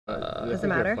Does it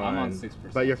matter? I'm on 6%.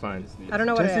 But you're fine. I don't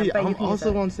know what Jesse, I am, but you I'm can use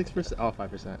also it. on 6%. Oh,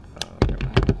 5%.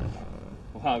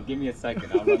 Wow, give me a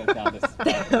second. I'll run it down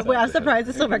this. Wait, I'm surprised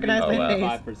it still recognized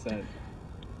my face. 5%.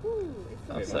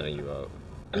 I'm setting you up.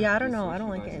 Yeah, I don't know. I don't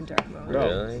like it in dark mode. Bro,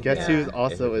 Really? guess Yeah. who's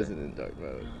also isn't in dark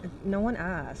mode? No one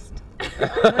asked.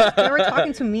 They were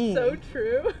talking to me. So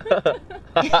true.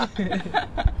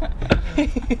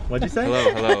 What'd you say?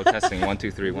 Hello, testing. 1,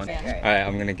 2, 3, 1. All right,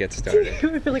 I'm gonna get started.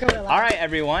 I feel like I'm relaxed. All right,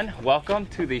 everyone, welcome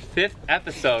to the 5th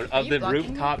episode of the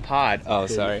Rooftop Pod. Oh,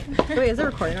 sorry. Wait, is it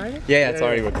recording already? Yeah, it's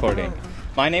already recording.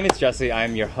 My name is Jesse. I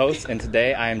am your host, and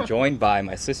today I am joined by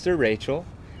my sister Rachel,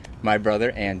 my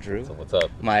brother Andrew, So what's up?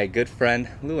 my good friend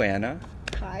Luanna,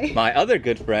 Hi. my other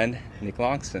good friend Nick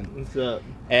Longson. What's up?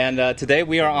 And today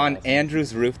we are on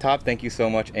Andrew's rooftop. Thank you so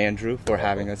much, Andrew, for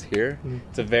having us here.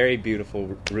 It's a very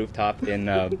beautiful rooftop in.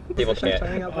 People can't.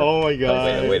 Showing up. Oh my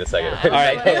god. Wait a second. All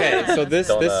right, okay. So this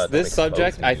Don't this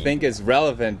subject expose I me. think is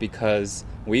relevant because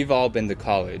we've all been to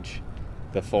college,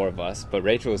 the four of us, but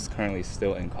Rachel is currently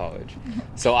still in college.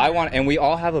 So and we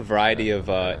all have a variety of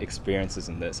experiences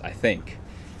in this, I think.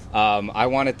 I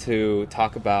wanted to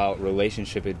talk about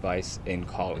relationship advice in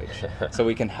college, so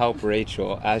we can help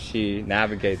Rachel as she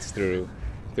navigates through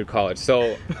college.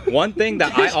 So one thing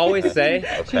that I always say.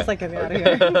 She's like, get me out of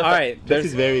here. All right, This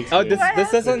is very Oh,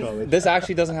 experienced. this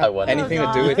actually doesn't have wonder. anything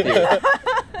to do with you.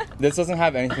 This doesn't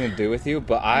have anything to do with you,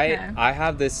 but I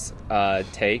have this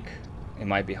take. It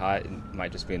might be hot, it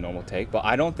might just be a normal take, but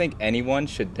I don't think anyone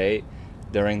should date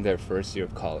during their first year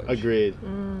of college. Agreed.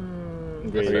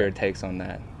 What are your takes on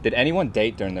that? Did anyone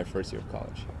date during their first year of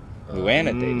college?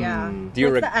 Luanna dated. Yeah. Do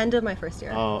you What's the end of my first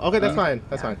year? Oh, okay, that's fine.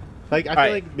 That's fine. Like, I feel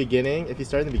Alright. like beginning, if you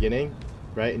start in the beginning,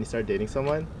 right, and you start dating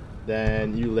someone,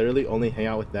 then you literally only hang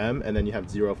out with them, and then you have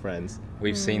zero friends.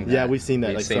 We've seen that. Yeah, we've seen that.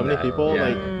 We've Like, seen so many that. people, Yeah.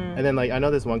 like, and then, like, I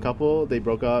know this one couple, they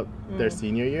broke up their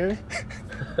senior year.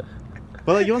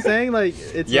 But, like, you know what I'm saying? Like,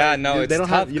 it's Yeah, like, no, they it's don't tough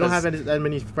have, you don't have 'cause that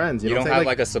many friends. You know don't what I'm have saying?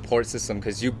 like a support system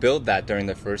because you build that during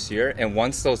the first year, and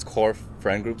once those core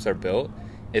friend groups are built,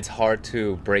 it's hard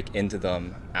to break into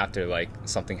them after like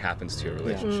something happens to your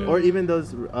relationship. Or even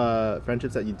those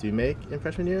friendships that you do make in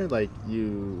freshman year, like,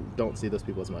 you don't see those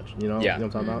people as much, you know? Yeah. You know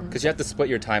what I'm talking about? Because you have to split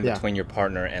your time Yeah. between your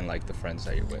partner and like the friends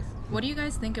that you're with. What do you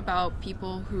guys think about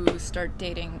people who start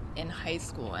dating in high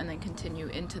school and then continue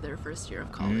into their first year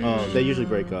of college? Oh, they usually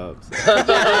break up. So.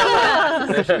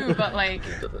 That's true, but like,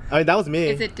 I mean, that was me.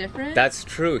 is it different? That's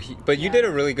true, but you Yeah. did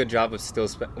a really good job of still.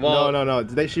 No.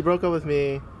 She broke up with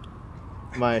me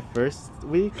my first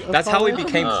week. Of That's how we college.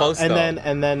 became close, though.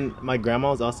 And then my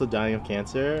grandma was also dying of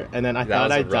cancer, and then I That thought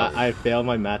was a rough- I failed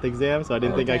my math exam, so I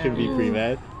didn't think I could be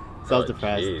pre-med. So I was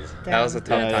depressed. Jeez. That was a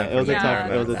tough Yeah, time. it was for a me. tough.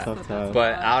 It was a Yeah, tough time.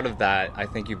 But out of that, I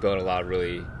think you built a lot of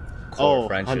really core Oh,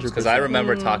 friendships. Because I 100%.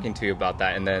 remember talking to you about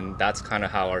that, and then that's kind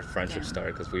of how our friendship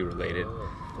started because we related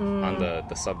on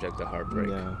the subject of heartbreak.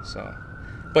 Yeah. So,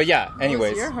 but yeah.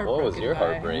 Anyways, What was your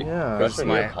heartbreak? Yeah. it was Freshman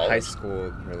my year of college? high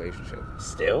school relationship.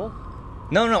 Still?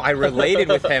 No, I related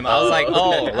with him. I was like,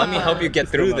 oh, let me help you get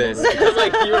through this. Because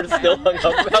like you were still hung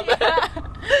up about that.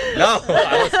 No,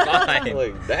 I was fine.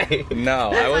 Like dang. No,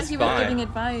 I was he was giving fine.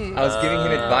 advice. I was giving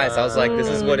him advice. I was like, this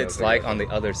is what it's Okay. like on the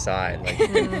other side. Like, you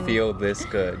can feel this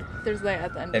good. There's light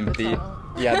at the end And of the be, tunnel.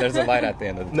 yeah, there's a light at the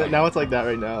end of the tunnel. Now it's like that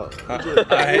right now. Alright, no, it's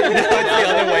the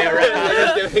other way around.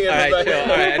 Alright,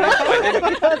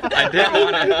 chill. I didn't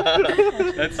want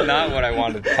to. That's not what I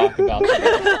wanted to talk about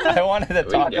today. I wanted to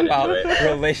talk get about into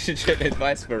it. relationship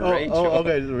advice for Rachel.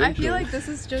 Okay. Rachel. I feel like this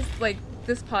is just like,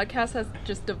 this podcast has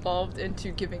just evolved into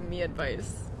giving me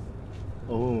advice.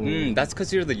 Oh. That's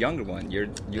because you're the younger one.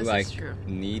 You This like is true.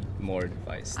 need more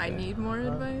advice. I need more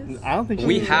advice. I don't think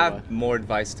We she- have more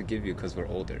advice to give you because we're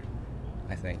older.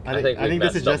 I think. I think think we've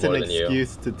this is messed up just an more than you.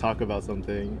 excuse to talk about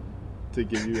something, to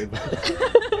give you advice.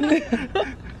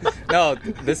 No,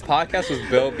 this podcast was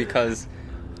built because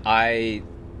I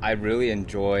really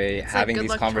enjoy like having Good these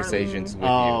Luck conversations with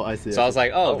Oh, you. I see, So I I was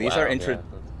like, Oh, these wow, are yeah.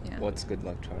 Yeah. What's good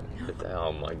luck, Charlie?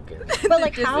 Oh my goodness. But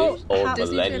like how? These old how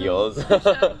Disney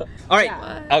millennials. All right,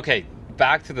 Yeah. okay,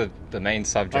 back to the main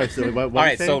subject. Alright, so what All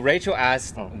right, you so saying? Rachel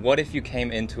asked, Oh. what if you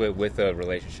came into it with a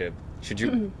relationship? Should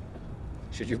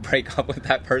you break up with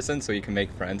that person so you can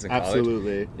make friends in college?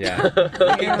 Absolutely. Yeah.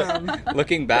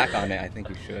 Looking back on it, I think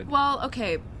you should. Well,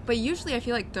 okay, but usually I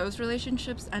feel like those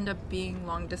relationships end up being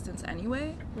long distance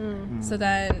anyway. So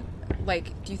then,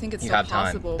 like, do you think it's You still have time.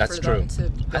 possible That's for true. them to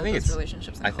build I think those it's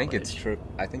relationships in I think it's college? true.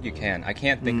 I think you can. I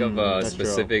can't think of a that's true.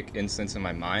 specific instance in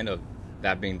my mind of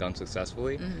that being done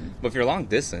successfully. But if you're long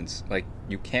distance, like,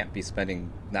 you can't be spending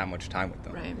that much time with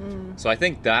them. Right. So I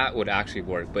think that would actually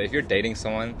work. But if you're dating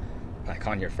someone like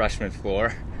on your freshman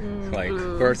floor, like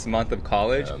Ooh. first month of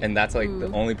college, Yeah. and that's like the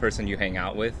Ooh. only person you hang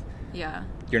out with, Yeah.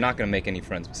 you're not going to make any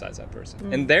friends besides that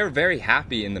person. And they're very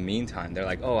happy in the meantime. They're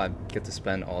like, oh, I get to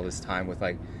spend all this time with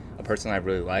like a person I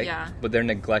really like. Yeah. But they're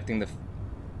neglecting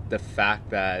the fact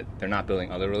that they're not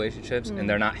building other relationships and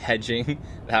they're not hedging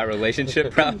that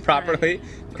relationship properly,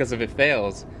 because if it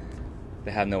fails,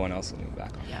 they have no one else to lean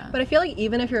back on. Yeah. But I feel like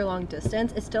even if you're long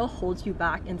distance, it still holds you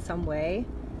back in some way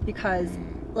because,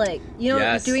 like, you know,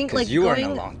 Yes, doing 'cause like you going, are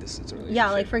in a long distance relationship.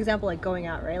 yeah, like for example, like going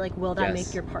out, right? Like, will that Yes.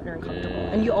 make your partner uncomfortable?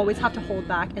 And you always have to hold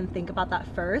back and think about that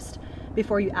first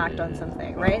before you act on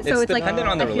something, right? It's like dependent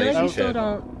on the I feel like you still relationship.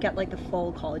 don't get like the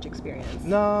full college experience.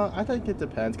 No, I think it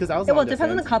depends because I was. Yeah, well, long it depends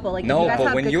on the distance. couple. Like, if No, you guys but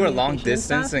have when good you were long communication and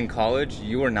distance stuff- in college,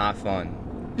 you were not fun.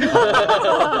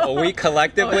 We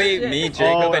collectively, shit. me,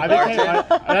 Jacob, and I became,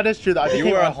 Martin, that is true. Though. I you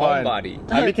became were a unfun.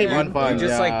 homebody. I became You unfun.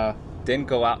 just yeah. like didn't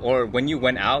go out, or when you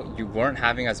went out, you weren't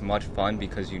having as much fun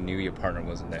because you knew your partner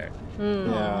wasn't there.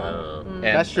 Yeah. And,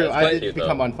 That's true. That's I quite did cute,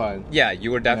 become though. unfun. Yeah,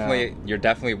 you were definitely you're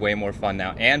definitely way more fun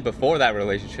now. And before that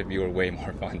relationship, you were way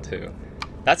more fun too.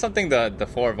 That's something the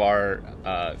four of our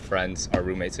friends, our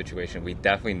roommate situation, we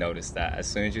definitely noticed that as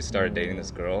soon as you started dating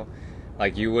this girl,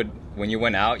 like you would when you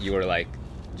went out, you were like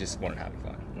you just weren't having fun.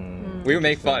 We would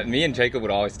make fun. Me and Jacob would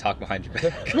always talk behind your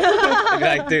back. We'd be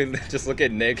like, dude, just look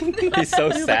at Nick. He's so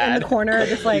He's, like, in sad. the corner,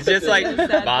 just like He's just like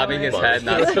Sad bobbing boy. his head,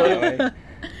 not smiling.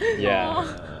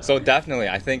 Yeah. So definitely,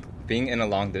 I think being in a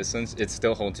long distance, it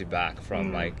still holds you back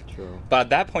from like. True. But at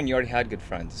that point, you already had good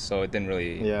friends, so it didn't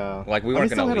really. Yeah. Like we I mean,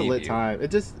 weren't still gonna had a leave lit you. time. It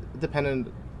just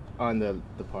depended on the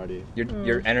party.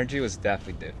 Your energy was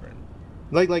definitely different.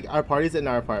 Like our parties in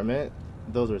our apartment,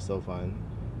 those were so fun.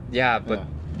 Yeah, but. Yeah.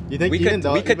 You think We even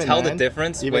could even tell the then-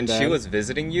 difference even when she then- was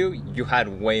visiting you. You had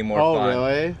way more Oh, fun.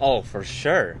 really? Oh, for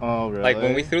sure. Oh, really? Like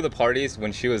when we threw the parties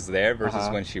when she was there versus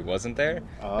Uh-huh. when she wasn't there,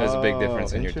 there's a big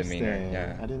difference in your demeanor. interesting.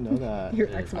 Yeah. I didn't know that. your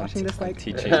ex watching this I'm like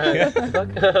teaching.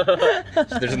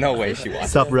 There's no way she watched.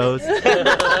 Sup, Rose?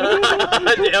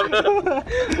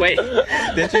 Wait,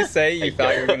 didn't you say you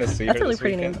thought you were gonna see her That's a really this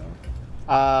pretty weekend? name.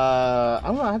 I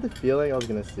don't know. I had the feeling I was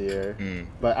gonna see her, Mm.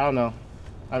 but I don't know.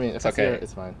 I mean, if It's I see her, okay.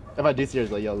 it's fine. If I do see her,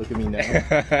 it's like, yo, look at me now.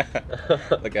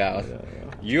 Look out.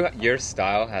 Yeah. Your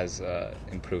style has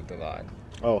improved a lot.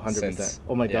 Oh, 100%. Since-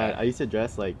 Oh my god, yeah. I used to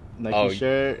dress like Nike Oh,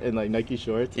 shirt and like Nike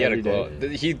shorts He had a every glow.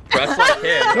 day. He dressed like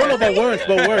him. No, but worse,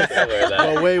 I wear that.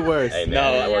 but way worse. Hey, man,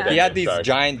 I No, work he at had these Stark.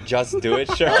 giant Just Do It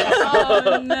shirts,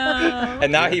 Oh no.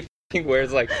 and now he f***ing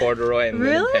wears like corduroy and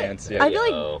linen Really? pants. Yeah. I feel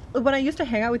Yo. like when I used to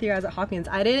hang out with you guys at Hopkins,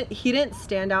 he didn't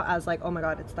stand out as like, oh my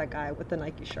god, it's that guy with the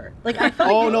Nike shirt. Like I feel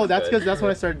like Oh you- no, that's because that's when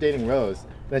I started dating Rose.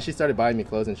 Then she started buying me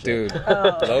clothes and shit. Dude,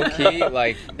 Oh. low key,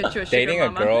 like Get you a sugar dating a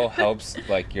mama. girl helps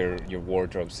like your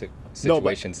wardrobe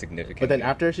situation significantly. But then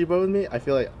after she broke with me, I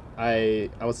feel like I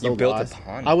was so You built a lost.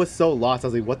 ton. I was so lost. I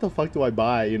was like, what the fuck do I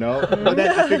buy? You know? But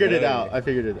then I figured it out.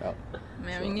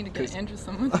 Man, we need to get Andrew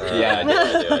someone. yeah,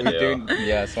 I we do. do.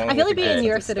 Yeah, someone I feel with like a being in good New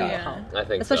York sense of City would style. help. I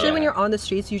think Especially so. when you're on the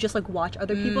streets, you just like watch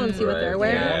other people and see what they're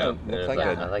Right. wearing. Yeah. Yeah, Look like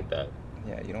I a- like that.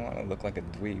 Yeah, you don't want to look like a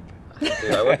dweeb.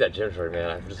 Dude, I work at gym short, man.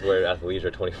 I just wear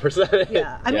athleisure 24/7.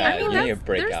 Yeah, I mean, Yeah, I mean, you need that's, a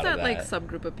break there's out that of like that.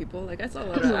 subgroup of people. Like I saw a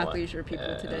lot of athleisure people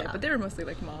Yeah. today, but they were mostly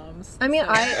like moms. I mean, So-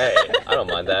 I Hey, I don't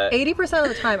mind that. 80% of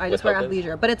the time I just wear With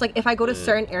athleisure, but it's like if I go to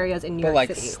certain areas in New But York like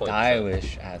City.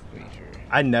 stylish athleisure.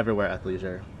 I never wear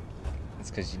athleisure. It's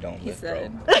because you don't He live, bro.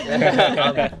 said.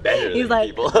 I'm better He's than like-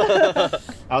 people.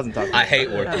 I wasn't talking. I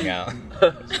hate working out.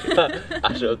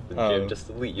 I show up to the gym Oh. just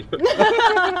to leave.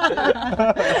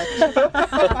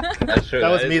 That's true. That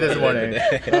was is me this what it morning.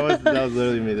 is. that was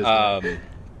literally me this morning.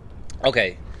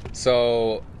 Okay,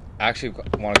 so I actually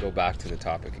want to go back to the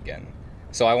topic again.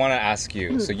 So I want to ask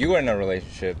you. So you were in a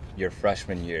relationship your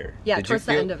freshman year. Yeah, Did you towards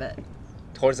the feel- end of it.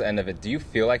 Towards the end of it, do you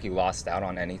feel like you lost out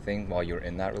on anything while you were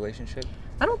in that relationship?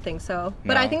 I don't think so.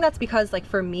 But No? I think that's because, like,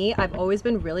 for me, I've always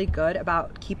been really good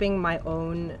about keeping my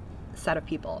own set of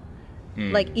people.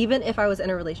 Mm. Like, even if I was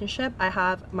in a relationship, I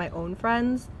have my own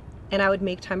friends, and I would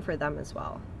make time for them as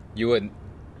well. You would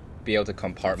be able to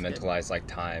compartmentalize like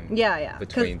time Yeah, yeah.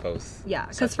 between both. Yeah,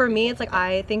 sets because of for me, people. it's like,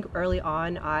 I think early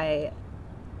on,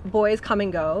 boys come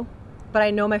and go, but I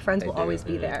know my friends They will do. always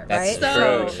be there, That's right? So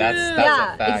true. true. That's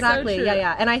yeah, a fact. exactly. So yeah, true.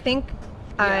 yeah. And I think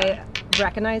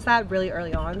recognized that really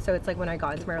early on. So it's like when I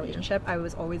got into my relationship, I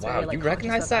was always very like you conscious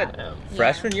recognize of that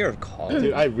freshman year of college?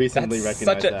 Dude, I recently That's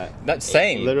recognized such that. That's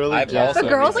same. Literally I've just- also So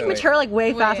girls like recently- mature like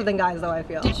way Wait. faster than guys, though. I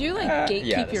feel. Did you like gatekeep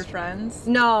yeah, that's your true. friends?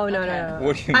 No.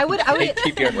 What do you I would.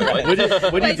 keep your friends? Would you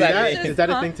do Like, that? just- Is that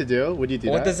a huh? thing to do? Would you do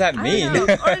that? What does that I mean? don't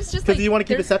know. Or it's just 'Cause like you wanna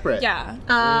keep it there's- separate. Yeah.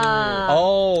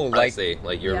 Oh, I like see.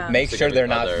 Like you're Yeah. make sure they're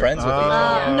not other. friends with each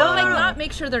Ah. other. No, Like not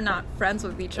make sure they're not friends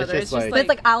with each other. just It's just like- But it's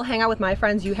like I'll hang out with my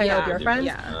friends, you hang out with Yeah. your friends.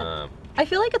 Yeah. I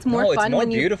feel like it's more No, fun it's more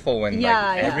when you. beautiful when Yeah,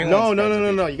 like yeah. everyone's No, friends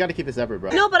with no. each You got to keep it separate,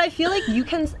 bro. No, but I feel like you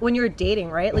can when you're dating,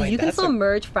 right? Like Wait, you can that's still a-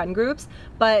 merge friend groups,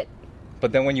 but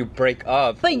But then when you break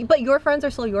up, your friends are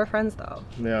still your friends though.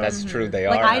 Yeah. that's true. They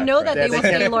Like are. I not know that friends. they will They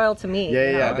stay can't- loyal to me. Yeah,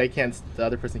 you yeah. know? They can't. The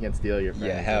other person can't steal your friend.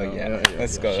 Yeah, hell you yeah. know?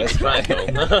 Let's go. Let's Try go.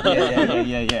 though.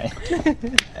 yeah.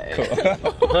 Cool.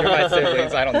 You're my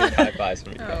siblings. I don't need high fives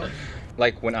from you. Oh.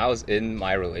 Like when I was in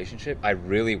my relationship, I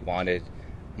really wanted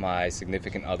my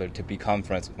significant other to become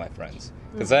friends with my friends.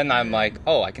 Because then I'm like,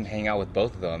 oh, I can hang out with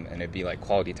both of them, and it'd be like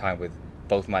quality time with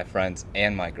both my friends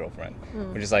and my girlfriend,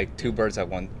 which is like two birds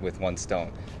with one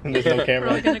stone. There's no We're all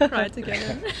camera. gonna cry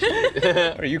together.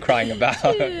 What are you crying about?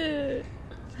 I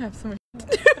have so much.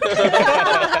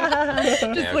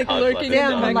 Yeah, like conflict lurking is in Yeah,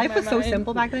 done. my my life was so mind.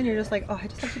 simple back then. You're just like, oh, I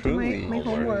just have to do Truly. my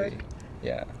homework.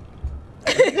 Yeah.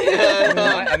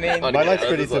 I mean, My life's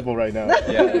pretty simple right now.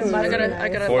 yeah. it's I true.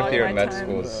 gotta Fourth log year my of med time.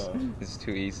 school is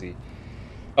too easy.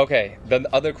 Okay, the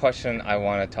other question I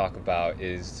want to talk about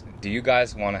is, do you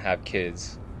guys want to have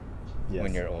kids Yes.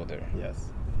 when you're older Yes.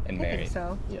 and I married? think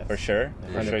so. Yes. For sure?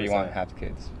 For sure you want to 100%. have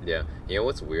kids? Yeah. You know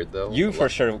what's weird though? You A for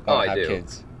lot- sure want Oh, to I have do.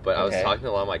 kids. But I was Okay. talking to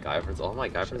a lot of my guy friends. All my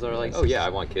guy friends are like, "Oh yeah, I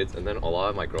want kids." And then a lot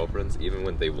of my girlfriends, even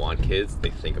when they want kids, they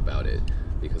think about it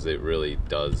because it really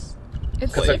does.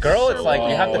 It's Because a girl, it's so like,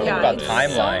 you have to hard. think about it's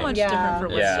timeline. So much Yeah. different for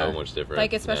women. Yeah. So much different.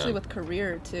 Like especially Yeah. with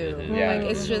career too. Mhm. Yeah.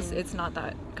 Like it's just it's not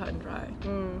that cut and dry.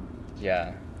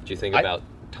 Yeah. Do you think I- about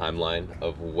timeline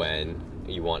of when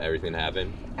you want everything to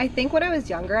happen? I think when I was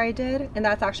younger, I did, and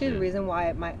that's actually the reason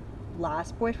why my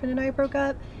last boyfriend and I broke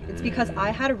up. It's because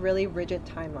I had a really rigid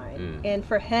timeline, and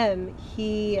for him,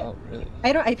 he. Oh, really?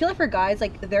 I feel like for guys,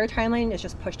 like their timeline is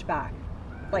just pushed back,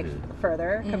 like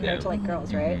further compared Yeah. to like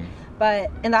girls, right?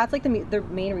 But and that's like the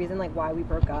main reason like why we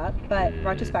broke up. But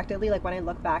retrospectively, like when I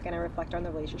look back and I reflect on the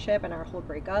relationship and our whole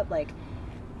breakup, like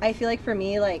I feel like for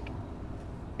me, like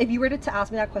if you were to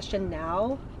ask me that question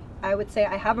now, I would say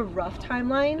I have a rough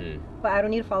timeline, but I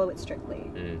don't need to follow it strictly,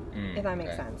 if that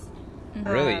makes Okay. sense.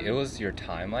 Really? Um, It was your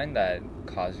timeline that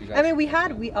caused you guys? I mean, we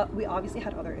obviously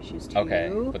had other issues too.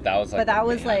 Okay, but that was like. But that the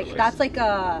was main like choice. that's like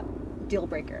a deal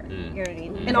breaker. You know what I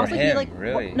mean? And For also he him, like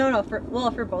really? no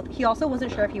for both. He also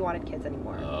wasn't sure if he wanted kids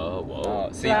anymore. Oh, whoa. Oh,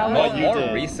 see, That more, was- more You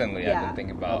did. recently I've Yeah. been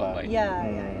thinking about Okay. like.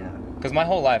 Yeah. Because my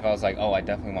whole life I was like, oh, I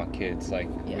definitely want kids. Like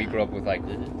we Yeah. grew up with like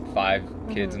 5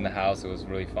 kids in the house. It was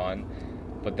really fun.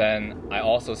 But then I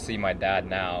also see my dad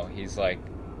now. He's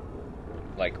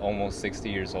like almost 60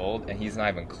 years old, and he's not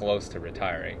even close to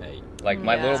retiring. Hey. Like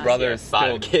my Yeah. little brother Yeah, is still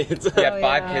 5 kids. He had Oh,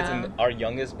 5 yeah. kids, and our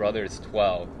youngest brother is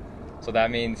 12. So that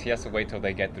means he has to wait till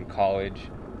they get through college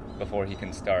before he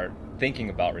can start thinking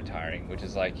about retiring, which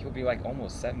is like he'll be like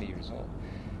almost 70 years old.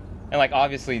 And like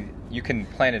obviously you can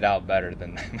plan it out better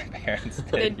than my parents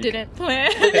did. They You didn't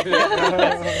plan.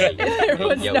 Hey. There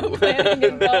was Yo. no planning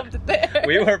involved there.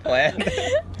 We were planned.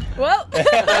 Well,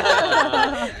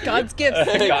 God's gifts.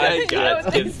 God- You know God's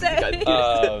what they gifts. say.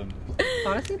 God's gifts.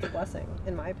 Honestly, it's a blessing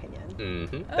in my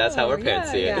opinion. That's how Oh, our parents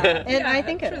yeah, see Yeah, it. and I Yeah,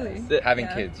 think it truly. is. Having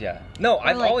Yeah. kids, yeah. No,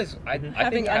 I've like- always I think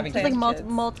having unplanned Just like kids.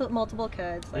 multiple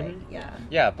kids, like yeah.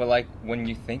 Yeah, but like when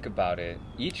you think about it,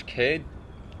 each kid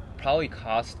probably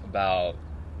cost about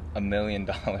 $1 million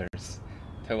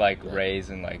to like raise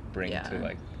and like bring Yeah. to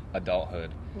like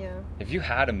adulthood. Yeah. If you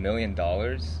had $1 million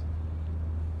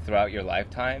throughout your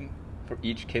lifetime for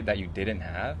each kid that you didn't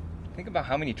have, think about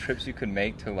how many trips you could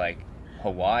make to like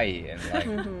Hawaii and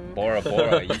like Bora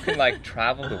Bora. You can like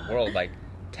travel the world like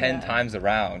 10 times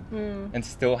around and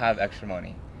still have extra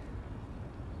money.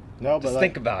 No, but Just like,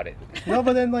 think about it. no,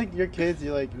 but then like your kids,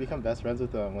 you like become best friends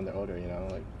with them when they're older. You know,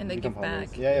 like And they become give homies.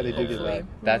 back. Yeah, they do give Hopefully. back.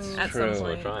 That's At true. some We're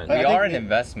point. trying. We I are think an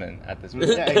investment at this point.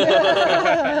 Yeah,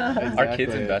 exactly. Our kids'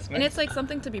 Exactly. investment. And it's like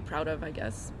something to be proud of, I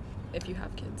guess, if you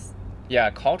have kids. Yeah,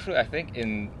 culturally, I think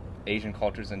in Asian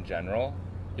cultures in general,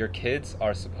 your kids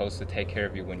are supposed to take care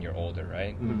of you when you're older,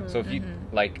 right? So if you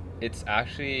like, it's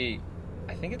actually,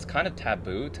 I think it's kind of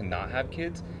taboo to not have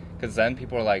kids, because then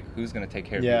people are like, who's gonna take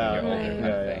care of Yeah, you when you're older, right.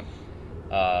 kind of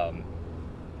Yeah, thing.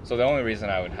 So the only reason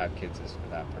I would have kids is for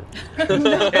that purpose.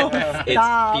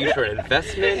 It's future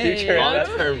investment, Future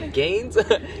long-term gains,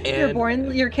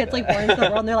 and Your kid's like born into the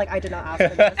world, and they're like, I did not ask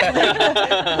for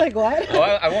this. Like what?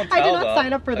 Well, I won't tell I did not them.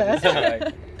 sign up for this.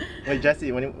 Like, Wait,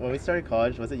 Jesse, when we started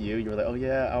college, was it you? You were like, oh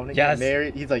yeah, I want to Yes. get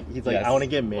married. He's like, Yes. I want to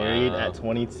get married Wow. at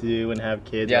 22 and have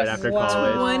kids Yes. right after Wow.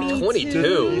 college.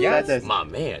 22. He Yes. said this. My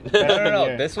man.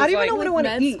 no. This I was don't even like know what I want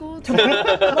to med eat. school? Like,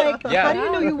 Yeah. how do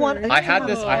you know you want? I had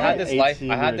this life.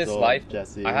 18 I had this years old, life.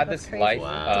 Jesse. I had That's this crazy. life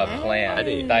Wow. plan I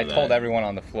didn't that I know told that. everyone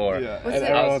on the floor. Yeah. Was And it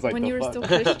everyone was like, when the you were fuck? still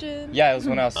Christian? Yeah, it was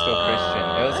when I was still Christian.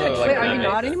 It was Oh. like Wait, a are you makes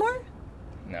not sense. anymore?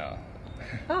 No.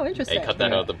 Oh, interesting. Hey, cut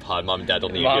that out of the pod. Mom and dad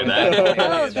don't need Mom to and hear dad.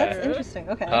 that. Oh, that's interesting.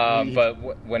 Okay. But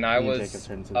when I Me and was, Jacob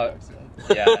turned to the dark side.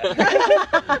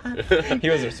 yeah, he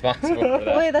was responsible for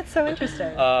that. Wait, that's so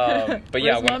interesting. But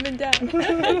yeah, Where's mom and dad?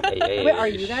 Hey, Wait, are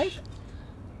you guys?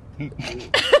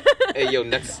 Hey, yo,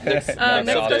 next Next I'll-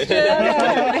 question.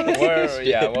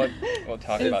 we'll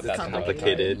talk about that some other time.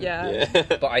 Complicated. Yeah.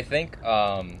 But I think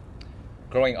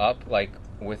growing up like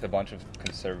with a bunch of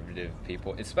conservative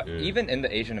people, even in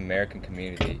the Asian American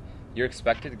community, you're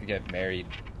expected to get married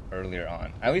earlier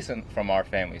on. At least from our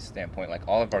family's standpoint, like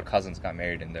all of our cousins got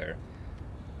married in their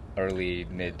early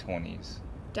mid 20s.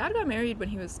 Dad got married when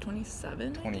he was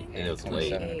 27. 28, And it was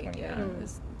 27 or 28, 28. yeah. Mm. It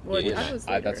was- well, Yeah. Dad was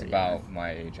That's later, about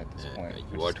my age at this Yeah, point. you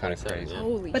which are is kind of 27, crazy. yeah.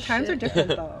 Holy But times are shit. different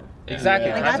though. Exactly.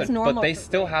 Yeah. Like, times that's are- normal but they for-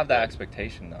 still have that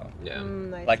expectation though. Yeah.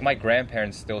 I Like see. my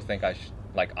grandparents still think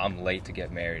I'm late to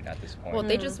get married at this point. Well,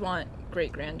 they just want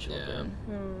great grandchildren.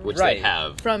 Which Right. they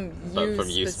have. From But you from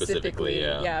you specifically,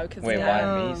 yeah. Yeah, because Wait,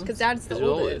 why me? Because dad's the Because you're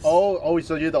oldest. Oh,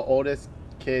 so you're the oldest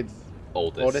kid's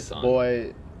Oldest son.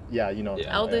 boy. Yeah, you know.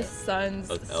 Yeah. Eldest son's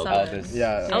Eldest. son. Eldest.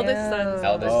 Yeah. Eldest son's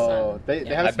Eldest Oh, son. they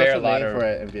Yeah. have a I bear special a lot name of for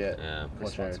it in Viet Yeah. culture.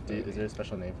 responsibility. Is there a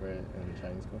special name for it in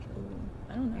Chinese culture?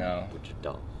 I don't know. No. Which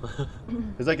doll?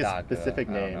 There's like a Daga, specific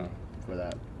I don't name know. for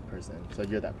that person. So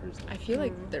you're that person. I feel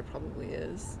like there probably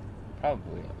is.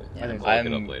 Probably. Yeah. I think I'll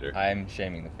look it up later. I'm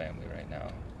shaming the family right now.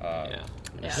 Yeah.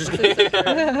 Yeah, this is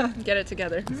different. Get it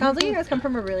together. Sounds like you guys come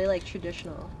from a really like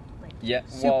traditional, like Yeah,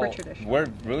 super well, traditional. we're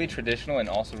really traditional and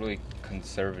also really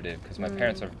conservative because my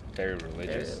parents are very Very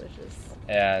religious. religious.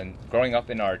 And growing up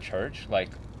in our church, like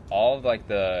all of like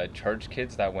the church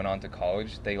kids that went on to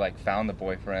college, they like found the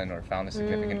boyfriend or found a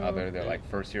significant other. They're like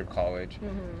first year of college,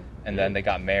 and then they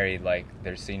got married like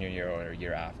their senior year or a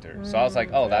year after. So I was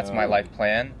like, oh, that's my life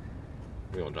plan.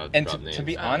 We won't drop And drop to names.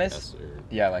 be I honest, guess, or-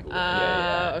 Yeah, like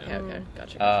Okay, okay.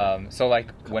 Gotcha. So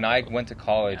like when I went to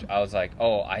college, I was like,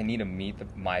 oh, I need to meet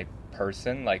my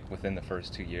person like within the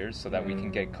first 2 years so that we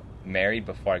can get married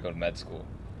before I go to med school.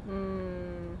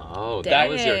 Oh, that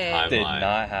was your Dang. timeline. Did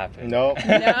not happen. Nope.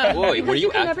 Yeah. Whoa, were Because you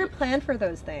can actually? never plan for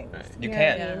those things. Right. You know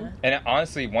can't. what I mean? Yeah. And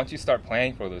honestly, once you start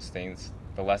planning for those things,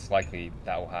 the less likely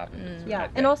that will happen. Yeah, I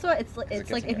and think. also it's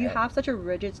gets like in if your you head. have such a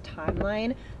rigid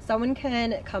timeline, someone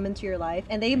can come into your life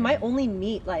and they might only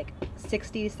meet like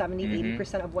 60, 70,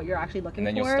 80% of what you're actually looking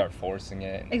and then for. you'll start forcing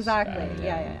it. and it's Exactly. bad.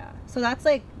 Yeah. So that's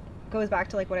like goes back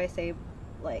to like what I say,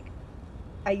 like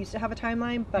I used to have a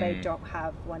timeline, but I don't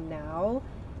have one now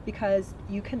because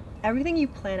you can everything you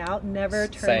plan out never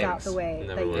turns Same. out the way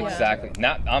Never that you works. want. Exactly.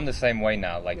 Now I'm the same way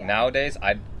now. Like Yeah. nowadays,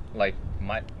 I like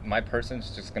my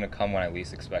person's just gonna come when I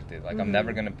least expect it. Like I'm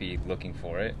never gonna be looking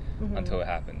for it until it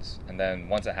happens, and then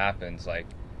once it happens, like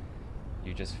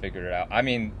you just figure it out. I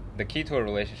mean, the key to a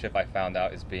relationship I found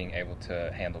out is being able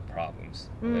to handle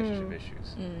problems, relationship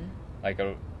issues. Like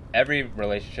every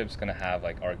relationship's gonna have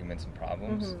like arguments and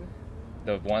problems.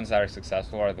 The ones that are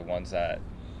successful are the ones that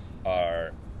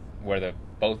are where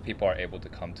both people are able to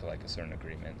come to like a certain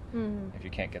agreement. If you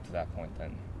can't get to that point,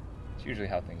 then it's usually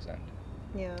how things end.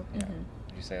 Yeah. Yeah.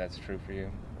 Would you say that's true for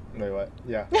you? Wait, what?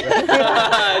 Yeah.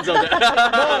 It's okay.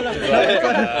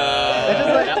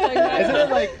 Isn't it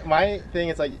like my thing?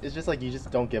 It's like it's just like you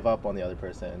just don't give up on the other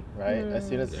person, right? As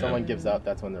soon as someone gives up,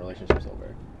 that's when the relationship's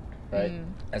over, right?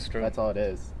 That's true. That's all it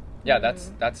is. Yeah,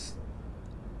 that's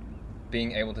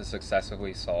being able to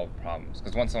successfully solve problems.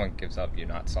 Because once someone gives up, you're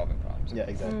not solving problems. Yeah,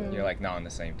 exactly. You're like not on the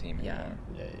same team Yeah. anymore.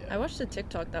 Yeah. I watched a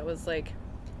TikTok that was like,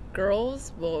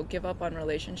 girls will give up on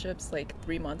relationships like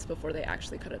 3 months before they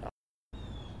actually cut it off.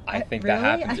 I think Really? that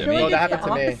happened I to feel me. like No, that it's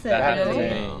happened the to me. opposite. That happened to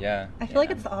Really? me. Yeah. I feel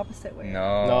like it's the opposite way. No.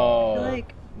 I No. feel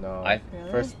like No.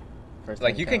 Really? First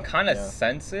Like time you can count, kind of yeah.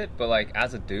 sense it, but like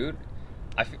as a dude,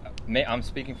 I'm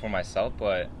speaking for myself,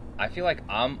 but I feel like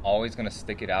I'm always gonna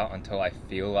stick it out until I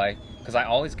feel like, because I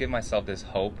always give myself this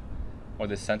hope or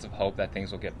this sense of hope that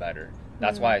things will get better.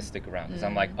 That's why I stick around, because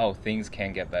I'm like, oh, things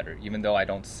can get better, even though I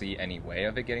don't see any way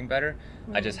of it getting better.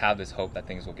 I just have this hope that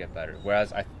things will get better.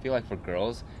 Whereas I feel like for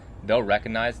girls, they'll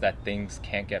recognize that things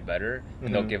can't get better,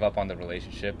 and they'll give up on the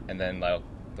relationship, and then they'll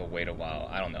wait a while.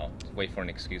 I don't know. Wait for an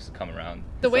excuse to come around.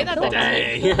 The way that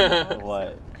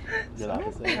What? You're the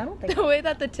opposite? I don't think the way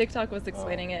that the TikTok was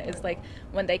explaining it is like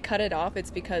when they cut it off, it's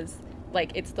because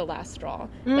like it's the last straw.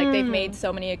 Like they've made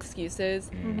so many excuses,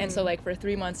 and so like for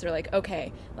 3 months they're like,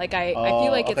 okay, like I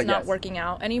feel like it's not working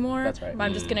out anymore. That's right. But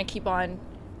I'm just gonna keep on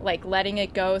like letting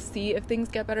it go, see if things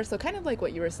get better. So kind of like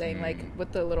what you were saying, like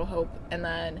with the little hope, and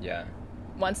then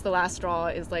once the last straw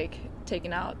is like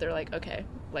taken out, they're like, okay,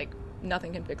 like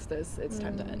nothing can fix this. It's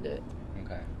time to end it.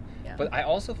 Okay. Yeah. But I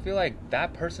also feel like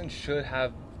that person should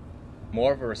have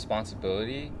more of a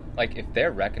responsibility. Like if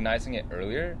they're recognizing it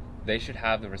earlier, they should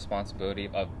have the responsibility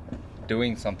of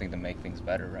doing something to make things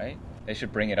better, right? They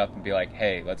should bring it up and be like,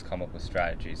 hey, let's come up with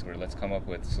strategies, or let's come up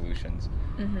with solutions.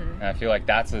 And I feel like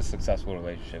that's a successful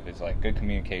relationship. It's like good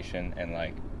communication and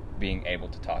like being able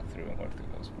to talk through and work through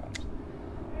those problems.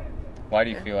 Why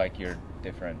do you feel like you're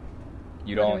different?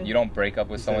 You don't break up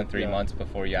with someone 3 months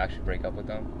before you actually break up with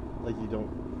them? Like you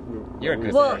don't. You're a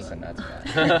good person, that's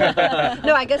why.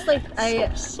 No, I guess like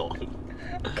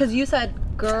because you said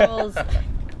girls.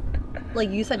 Like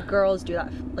you said, girls do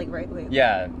that, like right? Wait.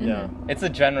 Yeah. It's a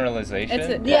generalization. No,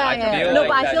 but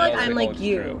like I feel like that I'm like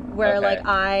you, true. where Okay.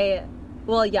 like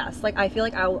well, yes, like I feel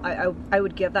like I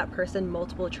would give that person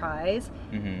multiple tries,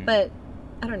 but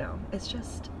I don't know. It's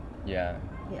just yeah,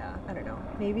 I don't know.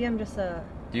 Maybe I'm just a.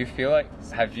 Do you feel like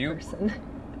person.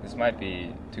 This might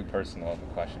be too personal of a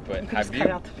question, but You can have just you?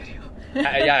 cut out the video.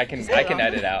 Yeah, I can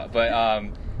edit out. But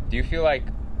do you feel like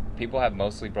people have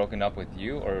mostly broken up with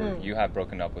you, or you have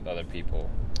broken up with other people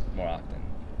more often?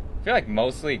 I feel like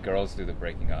mostly girls do the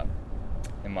breaking up.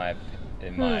 In my.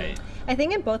 I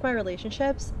think in both my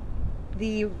relationships,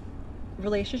 the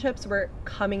relationships were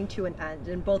coming to an end,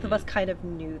 and both of us kind of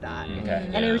knew that. Okay.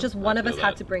 And it was just one of us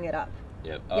had to bring it up.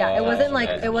 Yep. Yeah, it wasn't like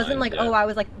Yeah. oh, I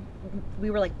was like,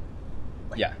 we were like,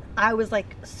 I was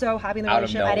like so happy in the Out of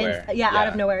relationship. nowhere. I didn't. Out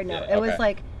of nowhere. No, Yeah, it was okay.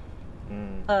 like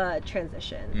a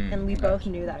transition, and we okay. both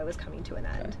knew that it was coming to an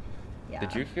end. Yeah.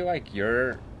 Did you feel like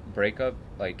your breakup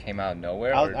like came out of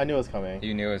nowhere? I knew it was coming.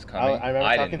 You knew it was coming. I remember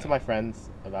talking didn't to know. my friends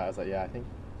about it. I was like, yeah, I think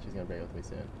she's gonna break up with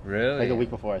me soon. Really? Like a week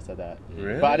before I said that.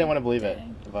 Really? But I didn't want to believe it.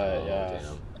 Dang. But yeah.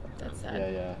 Damn. That's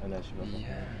sad. Yeah. And then she broke up.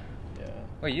 Yeah.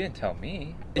 Wait, you didn't tell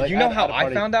me. Like, You know at how a I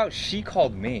party- found out? She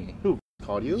called me. Who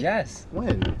called you? Yes.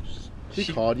 When? She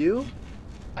She- called you?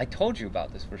 I told you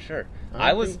about this for sure.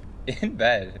 I I was in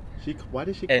bed, Why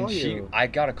did she and call you? I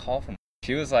got a call from.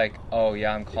 She was like, "Oh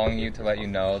yeah, I'm calling you to let you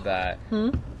know that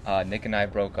Nick and I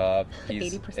broke up.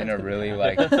 He's 80% in a gonna really be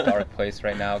like dark place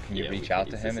right now. Can you Yeah, reach we out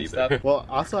can to easily him and see that. stuff?" Well,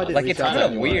 also I didn't Like reach it's out to kind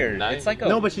of anyone. weird. Nice. It's like a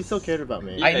No, but she still cared about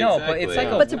me. I know, but it's like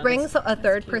a. But to bring a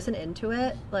third person into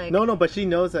it, like No, but she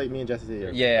knows that me and Jesse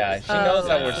are Yeah, she Oh, knows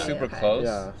that I we're see, super okay. close.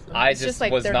 Yeah. I It's just just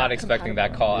like was they're not not expecting that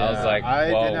compatible. call. I was Yeah. like,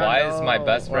 I well, did not why is my know.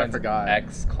 best Or I friend's forgot.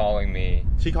 ex calling me?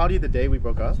 She called you the day we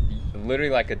broke up?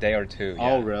 Literally like a day or two.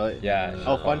 Yeah. Oh, really? Yeah.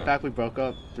 Oh, fun fact, we broke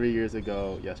up 3 years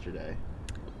ago yesterday.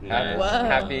 Happy, Whoa.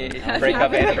 happy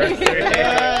breakup anniversary.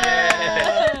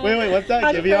 Wait, what's that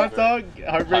Giveon song? Heartbreak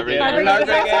Heartbreak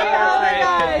Anniversary. Anniversary.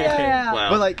 Yeah. Wow.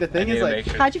 But like the thing I need is to like, make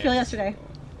sure How'd to you feel say yesterday?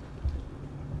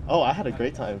 oh, I had a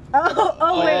great time.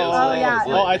 Oh yeah, wait, it was lit. yeah. It was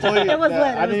lit. Oh, I told you. It was that.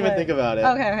 lit, I it didn't was even lit. think about it.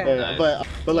 Okay. Nice. But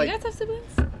Do like, you guys have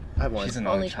siblings? I have one. She's an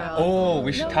Only only child. child. Oh,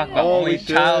 we should No talk way. about Oh, only we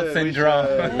child should, we syndrome.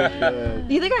 should.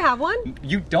 Do you think I have one?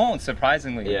 You don't,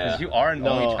 surprisingly, because Yeah. you are an No,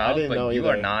 only I child, didn't but know you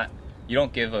either. are not. You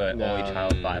don't give an No. only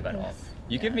child vibe at all.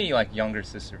 You give me like younger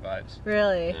sister vibes.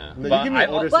 Really? Yeah. No, But you give me I-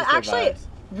 older Well, sister actually, vibes.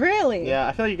 really? Yeah,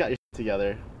 I feel like you got your shit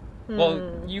together. Well,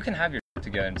 you can have your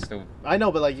together and still. I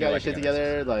know, but like you Feel got like your shit you're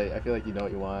together. Like I feel like you know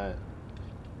what you want.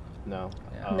 No.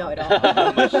 Yeah. No, I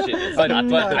don't. Shit, it's But, not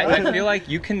but that. I feel like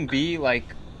you can be like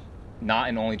not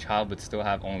an only child, but still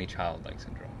have only child like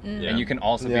syndrome. Yeah. And you can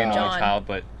also be an Yeah. only John. child,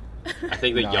 but I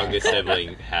think the Nah. youngest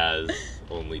sibling has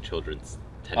only children's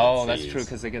tendencies. oh, that's true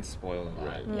because they get spoiled a lot.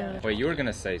 Right. Yeah. Wait, you were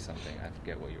gonna say something. I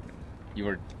forget what you were. You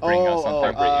were bringing up Oh,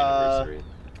 something. Heartbreak anniversary.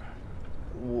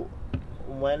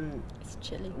 When It's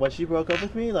chilly. when she broke up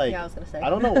with me, like Yeah, I was gonna say. I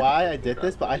don't know why I did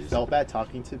this, but I felt bad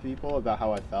talking to people about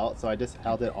how I felt, so I just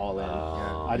held it all in.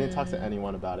 Oh. I didn't talk to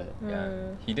anyone about it. Yeah.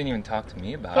 He didn't even talk to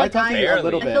me about I it. talked to you a Barely,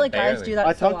 little I bit. feel like guys barely. do that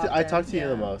I so talked to you Yeah.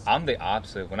 the most. I'm the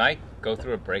opposite. When I go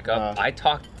through a breakup, Uh. I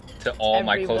talk to all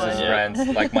my Everyone. closest Yeah.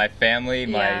 friends, like my family,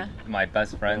 Yeah. my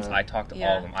best friends. Yeah. I talk to all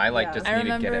Yeah. of them. I like Yeah. just I need to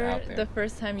get remember it out there. the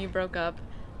first time you broke up.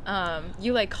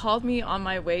 You like called me on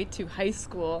my way to high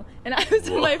school, and I was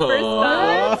in my first Whoa.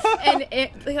 bus, and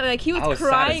it like he was I was sad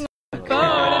crying as on the phone,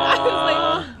 and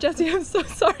I was like, Jesse, I'm so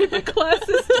sorry, but class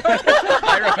is starting.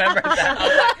 I remember that. I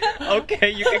was like,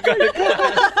 okay, you can go to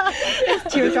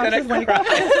class. Teardrops is I'm like gonna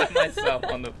cry to myself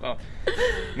on the phone.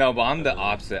 No, but I'm the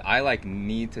opposite. I like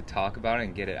need to talk about it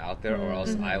and get it out there, or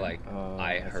else I like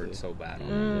I hurt so bad.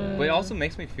 But it also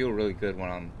makes me feel really good when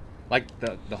I'm like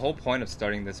the whole point of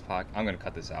starting this podcast. I'm gonna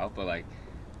cut this out, but like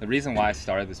the reason why I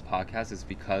started this podcast is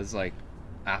because like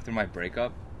after my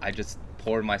breakup, I just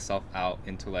poured myself out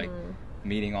into like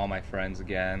meeting all my friends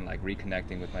again, like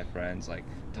reconnecting with my friends, like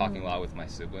talking a lot with my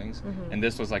siblings, and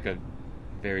this was like a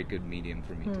very good medium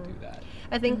for me to do that.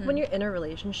 I think when you're in a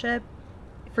relationship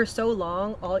for so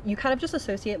long, you kind of just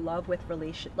associate love with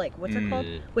like what's it called?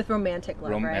 With romantic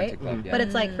love, right? Love, yeah. But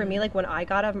it's like for me, like when I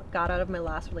got out of my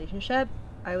last relationship,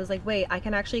 I was like, wait, I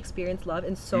can actually experience love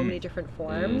in so many different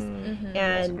forms. And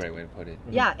That's a great way to put it.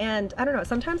 yeah, and I don't know,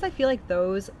 sometimes I feel like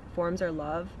those forms of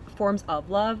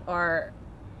love are,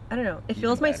 I don't know, it Even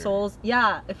feels my better. soul's,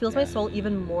 it feels my soul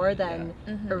even more than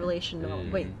a relational,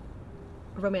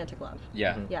 romantic love.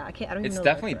 Yeah. Yeah, I don't even It's know.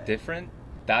 definitely different.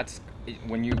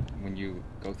 When you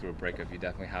go through a breakup, you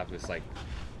definitely have this like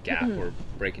gap or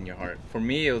break in your heart. For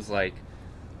me, it was like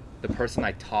the person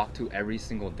I talked to every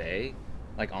single day,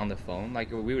 like on the phone.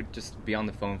 Like we would just be on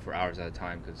the phone for hours at a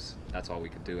time because that's all we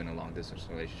could do in a long distance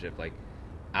relationship. Like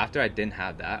after I didn't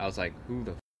have that, I was like, who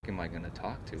the am I gonna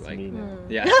talk to? Like,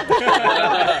 yeah.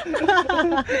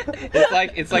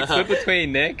 it's like split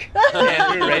between Nick,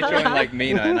 Andrew, Rachel, and like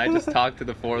Mina, and I just talk to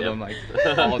the four of them like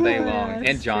all day long.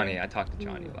 And Johnny, I talk to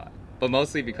Johnny a lot, but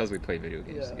mostly because we play video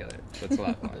games together. So it's a lot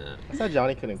of fun. I said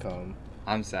Johnny couldn't come.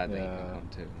 I'm sad that he couldn't come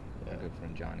too. My good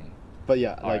friend Johnny. But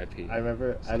yeah, like R.I.P. I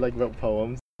remember I like wrote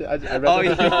poems. I read Oh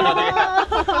them.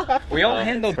 yeah. We all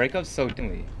handle breakups so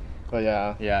differently. But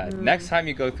yeah. Yeah. Next time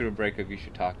you go through a breakup, you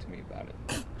should talk to me about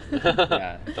it.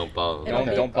 Yeah. Don't bottle.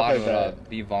 Don't bottle it Okay, up.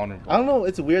 Be vulnerable. I don't know.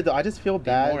 It's weird though. I just feel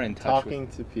more in bad touch talking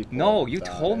to people. No, you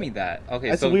about told it. me that. Okay,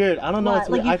 It's so weird. I don't know. What? It's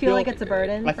Like weird. you feel like it's a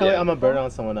burden? I feel like I'm a burden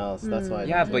on someone else. That's why.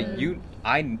 yeah, but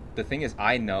the thing is,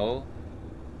 I know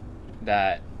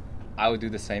that I would do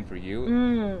the same for you,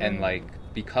 and like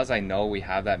because I know we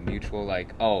have that mutual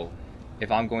like, oh,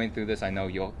 if I'm going through this, I know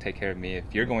you'll take care of me. If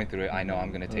you're going through it, I know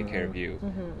I'm gonna take care of you.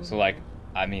 So like,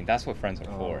 I mean, that's what friends are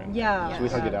for. Yeah. Should we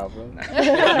hug it out, bro?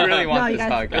 You really want No, you this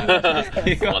guys- hug?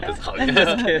 you You want this hug?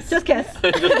 Just kiss. Just kiss.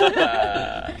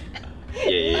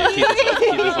 Yeah.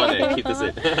 Keep this one in. Keep this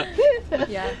in.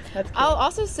 Yeah. That's cute. I'll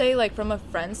also say, like, from a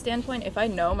friend standpoint, if I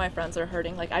know my friends are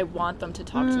hurting, like, I want them to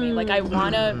talk to me. Like, I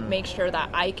want to make sure that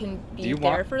I can Do be you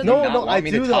there want- for them. you No, not no, want I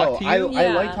me to do talk though. to I you? like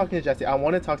Yeah. talking to Jesse. I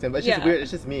want to talk to him, but it's just Yeah. weird.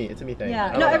 It's just me. It's a me thing. Yeah.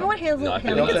 I don't No, know. everyone handles No, I it.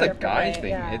 feel I think like it's a different guy way, thing.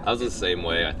 yeah. It's- I was the same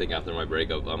way. I think after my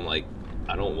breakup, I'm like,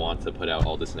 I don't want to put out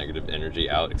all this negative energy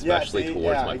out, especially see,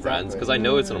 towards yeah, my friends, exactly. because I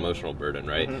know it's an emotional burden,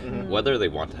 right? Whether they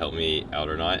want to help me out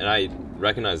or not, and I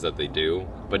recognize that they do,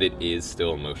 but it is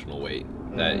still emotional weight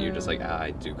that you're just like,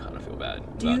 I do kind of feel bad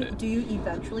about it. Do you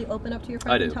eventually open up to your I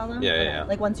friends do. and tell them? Yeah, Okay. yeah.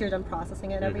 Like once you're done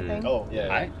processing it and everything? Oh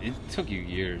yeah. It took you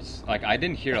years. Like I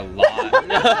didn't hear a lot.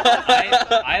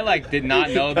 I like did not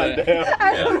know that.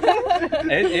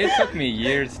 It took me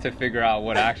years to figure out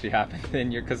what actually happened in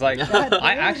your. Cause like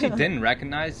I actually didn't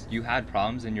recognize you had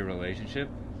problems in your relationship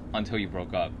until you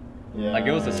broke up. Yeah. Like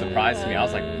it was a surprise to me. I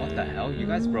was like, what the hell? You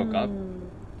guys broke up?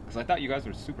 Cause I thought you guys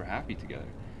were super happy together.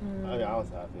 I mean, I was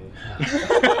happy.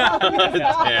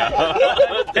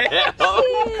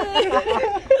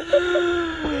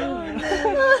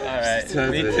 Alright,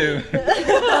 me too.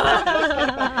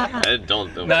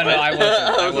 Don't. No, I wasn't.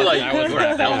 I was like, I wasn't you were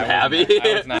happy. happy?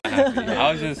 I was not happy.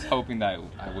 I was just hoping that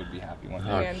I would be happy one day.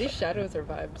 Man, these shadows are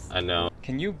vibes. I know.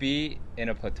 Can you be in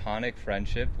a platonic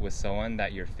friendship with someone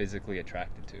that you're physically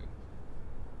attracted to?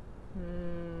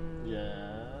 Yeah.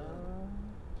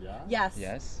 Yeah. Yes.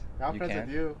 Yes? I'm You friends can?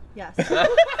 with you. Yes.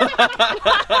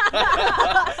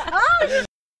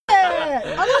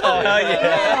 Oh, hell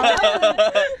yeah.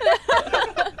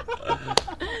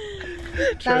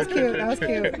 That was cute. That was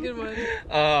cute. Good one.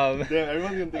 Damn,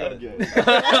 everyone's gonna think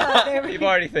I'm gay. You've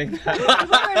already think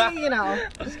that. You know.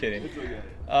 Just kidding. It's okay.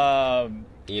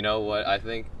 You know what? I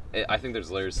think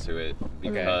there's layers to it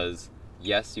because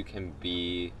yes, you can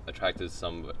be attracted to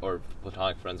some or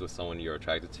platonic friends with someone you're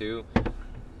attracted to,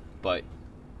 but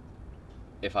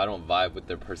if I don't vibe with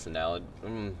their personality,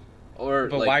 or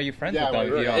But like, why are you friends Yeah, with them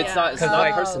if right. you don't? It's not. It's 'Cause, not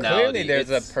like, personality. clearly there's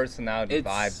it's, a personality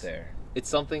it's- vibe there. It's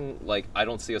something like I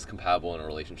don't see us compatible in a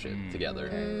relationship together,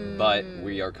 but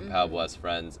we are compatible as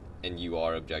friends, and you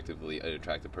are objectively an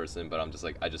attractive person. But I'm just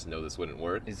like, I just know this wouldn't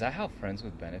work. Is that how friends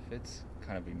with benefits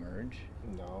kind of emerge?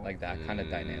 No. Like that kind of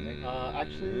dynamic?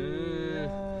 Actually,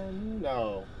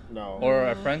 no. Or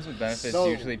are friends with benefits No.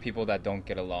 usually people that don't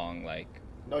get along, like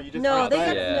No, you just No, aren't they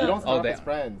friends. get- no. You don't start Oh, off they- as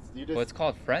friends. You just Well, it's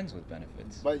called friends with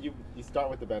benefits. but you start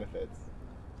with the benefits.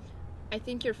 I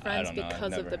think you're friends don't know, I've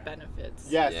because of never- the benefits.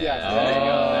 Yes, Yeah. yes. Oh, There you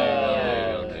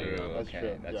go. there you go. That's Okay,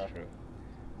 true. that's yeah. true.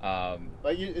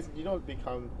 Like you don't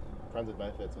become friends with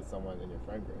benefits with someone in your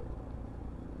friend group. You know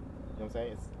what I'm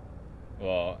saying? It's,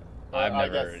 Well, Or I've I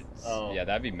never. guess- oh. Yeah,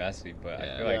 that'd be messy, but I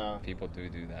Yeah. feel like Yeah. people do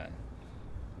that.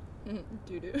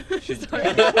 Doo-doo. Should- Sorry.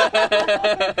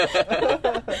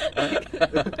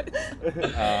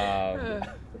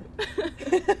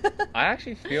 I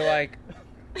actually feel like,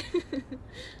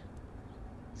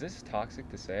 is this toxic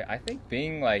to say? I think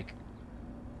being like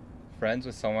friends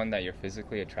with someone that you're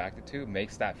physically attracted to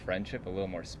makes that friendship a little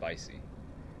more spicy.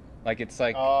 Like it's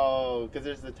like oh, because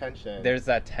there's the tension. there's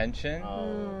that tension,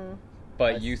 Oh.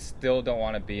 but I you see. still don't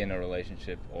want to be in a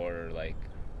relationship or like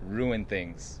ruin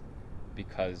things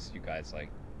because you guys like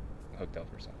hooked up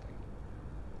or something.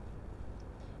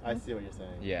 I see what you're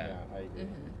saying. Yeah. I agree.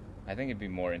 I think it'd be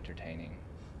more entertaining.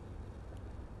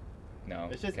 No,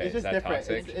 It's just okay, it's is just that different.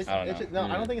 toxic? It's I don't know. just, no,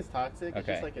 I don't think it's toxic. It's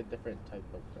Okay. just like a different type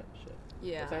of friendship.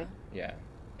 Yeah. Okay? Yeah.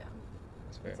 Yeah.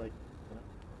 That's fair. It's like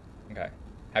Okay.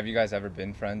 Have you guys ever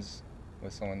been friends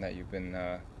with someone that you've been?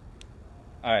 All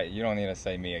right, you don't need to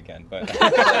say me again, but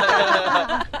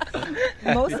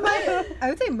I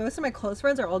would say most of my close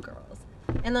friends are all girls,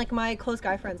 and like my close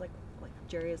guy friends, like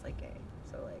Jerry is like gay,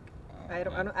 so like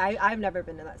I've never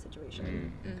been in that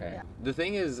situation. Okay. Yeah. The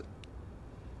thing is,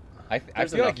 I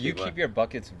There's feel like enough you people. keep your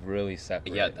buckets really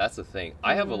separate. yeah, that's the thing.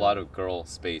 I have a lot of girl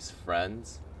space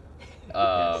friends. We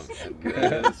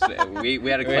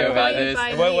had to clarify this.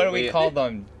 What do we We- call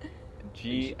them?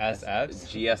 GSFs.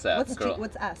 GSF. girl.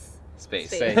 What's S?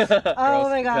 space. Space. Oh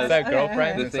my gosh. Instead of Okay,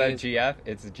 girlfriends, okay. instead The of thing GF,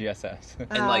 it's GSFs.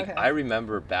 And Ah, like okay. I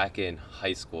remember back in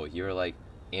high school, you were like,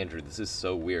 Andrew, this is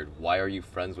so weird. Why are you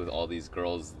friends with all these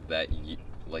girls that you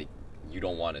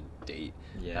don't want to date?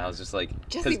 And I was just like,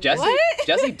 Jesse, because what?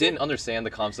 Jesse didn't understand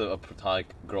the concept of platonic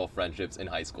girl friendships in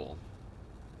high school.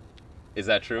 Is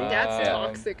that true? That's Yeah.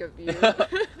 toxic of you.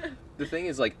 The thing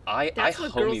is, like, I That's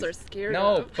what girls homies- are scared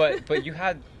No, of. but you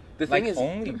had The like thing is,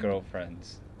 only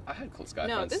girlfriends. I had close guy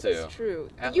No, friends this too. is true.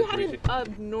 At You had Bridget- an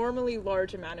abnormally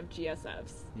large amount of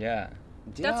GSFs. Yeah.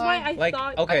 Did That's why I Like,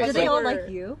 thought. okay, Did so- they all were- like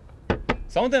you?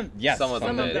 Some of them, yes. Some of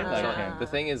them did. did. Like, Yeah. The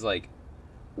thing is, like,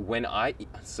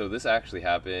 so this actually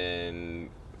happened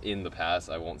in the past.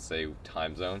 I won't say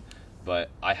time zone, but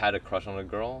I had a crush on a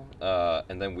girl,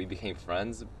 and then we became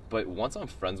friends. But once I'm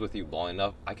friends with you long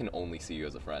enough, I can only see you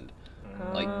as a friend.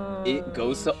 Like, it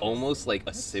goes to almost like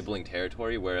a sibling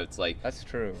territory where it's like that's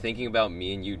true. thinking about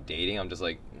me and you dating. I'm just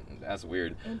like, that's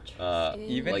weird.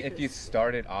 Even like- if you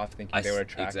started off thinking they were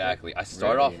attractive. Exactly. I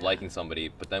started Really? off liking somebody,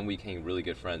 but then we became really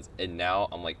good friends, and now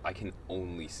I'm like, I can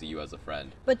only see you as a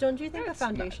friend. But don't you think the That's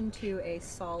not- foundation to a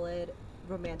solid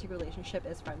romantic relationship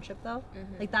is friendship, though?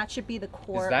 Like that should be the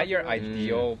core. Is that of your the relationship.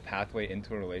 ideal pathway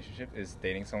into a relationship? Is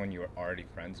dating someone you are already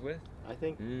friends with? I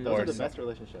think Mm. those Or are the some- best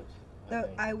relationships. I Though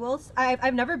think. I will.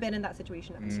 I've never been in that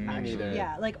situation. Me Actually, neither.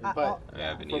 yeah. Like, But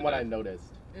Yeah, but from what neither. I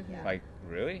noticed, yeah. Like,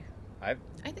 really? I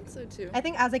think so too. I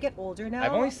think as I get older now,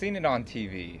 I've only seen it on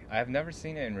TV. I've never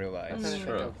seen it in real life. I'm trying to think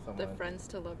true. of The someone. friends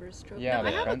to lovers trope. Yeah, No, the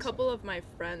I have a friends- couple of my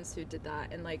friends who did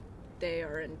that, and like they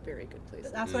are in very good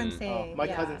places. that's what I'm Mm. saying. Oh, my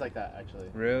yeah. cousin's like that actually.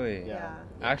 Really? Yeah.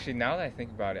 Actually, now that I think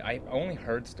about it, I've only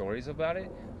heard stories about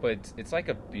it, but it's like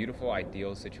a beautiful,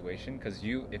 ideal situation because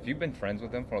if you've been friends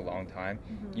with them for a long time,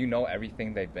 you know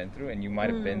everything they've been through, and you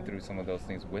might have been through some of those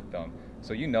things with them.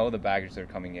 So you know the baggage they're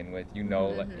coming in with. You know,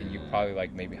 like, and you probably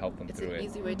like maybe help them It's through an it.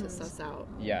 easy way to suss out.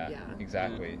 Yeah, Yeah.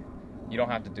 exactly. You don't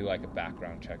have to do like a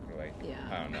background check or like Yeah.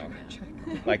 I don't know,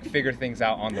 like figure things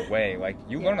out on the way. Like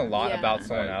you learn a lot Yeah. about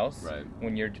someone Right, else right.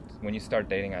 when you start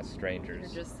dating as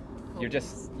strangers. You're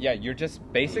just. You're just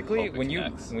basically Hope it when you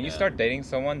connects, yeah. start dating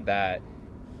someone that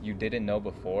you didn't know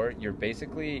before, you're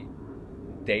basically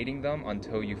dating them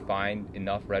until you find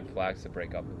enough red flags to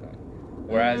break up with them.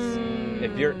 Whereas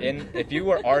if you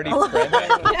were already friends,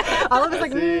 All of us I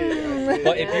like. see.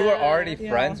 but if you were already Yeah.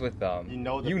 friends with them, You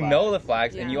know the the flags.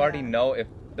 flags, and you Yeah. already know if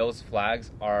those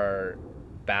flags are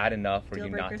bad enough for Deal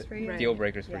you not breakers to for you? Right. deal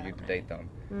breakers for Yeah. you to date them.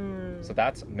 Mm. So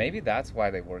maybe that's why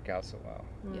they work out so well.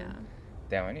 Yeah.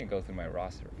 Damn, I need to go through my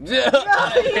roster. Yeah.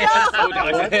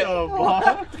 What the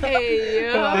fuck? Hey,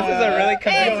 yo. This is a really Yo,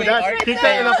 convincing that's, keep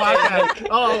that in the podcast.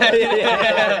 Oh,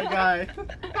 Yeah. guy.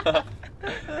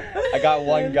 I got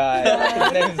one guy.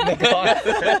 His name is Nick.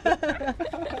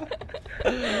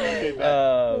 Okay, back.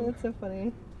 Oh, that's so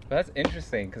funny. But that's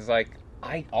interesting because like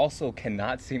I also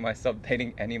cannot see myself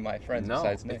dating any of my friends No,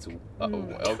 besides Nick. it's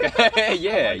okay.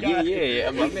 Yeah, Oh my God. yeah,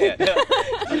 my man.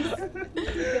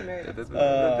 Get married. That's a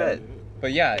good bet.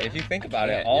 But yeah, if you think about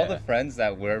it, Yeah, all yeah. the friends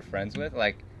that we're friends with,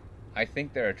 like, I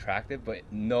think they're attractive, but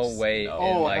no way. No.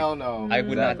 in, Oh, like, hell no. I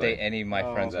would not Exactly. date any of my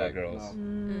No, friends who are exactly. girls.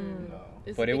 No.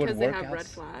 Is But it it would because they work have out red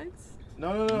s- flags?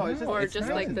 No. It's just, Or it's just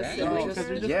not like the that. siblings? Because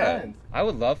you're just Yeah. friends. I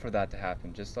would love for that to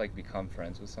happen. Just like become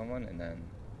friends with someone, and then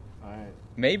Alright.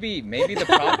 maybe the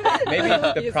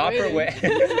He's proper waiting.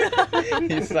 way.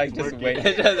 He's like just waiting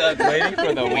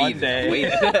for the one day.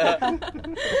 Wait.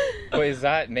 But is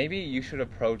that maybe you should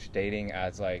approach dating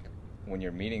as like when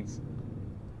you're meeting?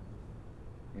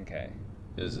 Okay.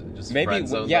 Just Maybe friend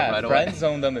zone them yeah, right friend away.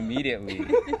 zone them immediately,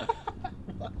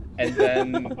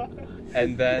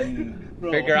 and then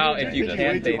Bro, figure out if you you're can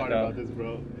way too date hard about them. this,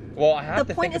 bro. Well, I have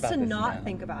The to point think is about to this not now.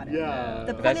 think about it. Yeah.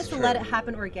 The point That's is to true. let it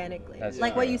happen organically. That's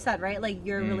like what true. you said, right? Like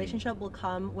your Mm. relationship will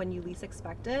come when you least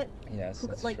expect it. Yes,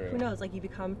 that's Like true. who knows? Like you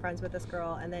become friends with this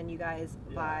girl, and then you guys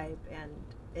Yeah. vibe,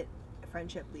 and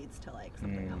friendship leads to like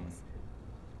something Mm. else.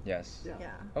 Yes. Yeah.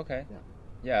 Yeah. Okay. Yeah.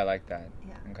 Yeah, I like that.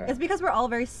 Yeah. Okay. It's because we're all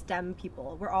very STEM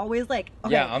people. We're always like,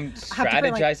 okay, Yeah, I'm I have to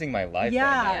put, like- strategizing my life. yeah,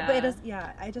 Right now. but it Yeah. is.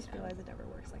 Yeah, I just realized it never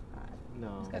works like that.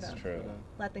 No. That's gotta- true.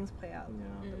 Let things play out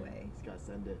Yeah. the way. Just gotta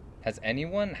send it. Has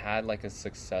anyone had like a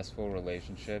successful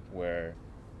relationship where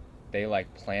they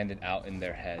like planned it out in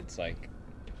their heads? Like,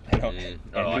 I know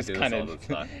Oh, I Andrew's do this kind all of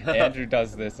the time. Andrew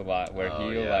does this a lot, where Oh,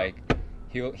 he'll yeah. like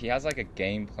he has like a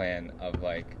game plan of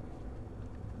like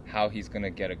how he's gonna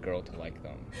get a girl to like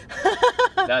them.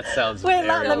 That sounds Wait, very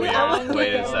let me- weird. I wanna Wait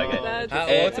hear a it. second. That's-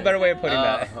 Well, what's a better way of putting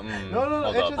that? No,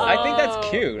 Hold it's up. just- I think that's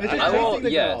cute. It's just I chasing won't-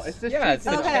 the yes. girl. It's just Yeah, it's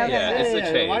chasing the the chase. girl. Yeah, it's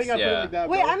the Why you chase, gotta put it yeah. like that,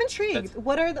 Wait, bro? I'm intrigued. That's-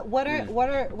 What are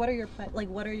your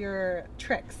what are your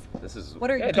tricks? This is What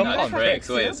are Yeah, your don't not call them tricks. tricks.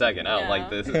 Wait a second. I don't Yeah. like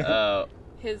this.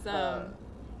 His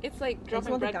it's like I just dropping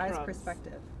want the guy's breadcrumbs.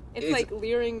 perspective. It's It's- like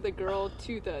luring the girl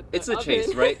to the It's a oven.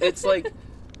 chase, right? It's like,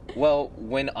 well,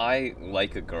 when I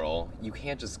like a girl, you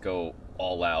can't just go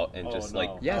all out and Oh, just no.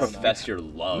 like Yes. profess your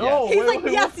love. No. He's wait, like,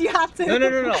 wait, yes, you have to. No.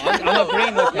 I'm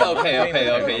agreeing with him. Yeah, okay, I'm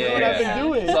agreeing with him. yeah, What I've been yeah.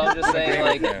 doing. So I'm just saying,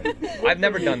 like, I've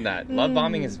never done that. Love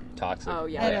bombing is toxic. Oh,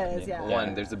 yeah. It is, yeah.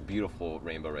 one, there's a beautiful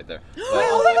rainbow right there. Wait,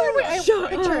 oh my god, wait, I have a Shut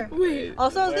picture. up, wait.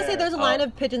 Also, I was gonna say Where? there's a line Oh.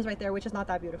 of pigeons right there, which is not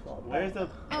that beautiful. Where's the?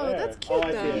 Oh, where? that's cute,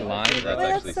 I see it. though. Line, That's that's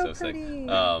Wait, actually that's so so sick. pretty.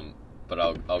 But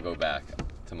I'll go back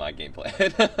to my game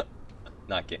plan.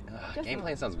 Not game. Game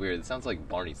plan sounds weird. It sounds like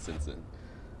Barney Stinson.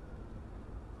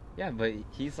 Yeah, but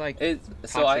he's like It's Toxic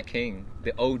so I. King.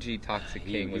 The OG Toxic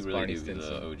He King was really Barney do be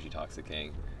Stinson. the OG Toxic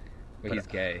King. But but- he's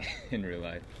gay in real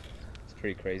life. It's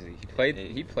pretty crazy.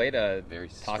 He played a Very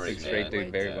toxic straight straight man.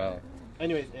 dude very Yeah. well.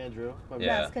 Anyways, Andrew. my Yeah.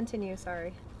 bad. Yes, continue.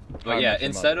 Sorry. But How yeah, much your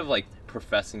instead mother? of like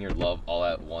professing your love all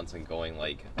at once and going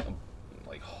like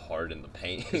hard in the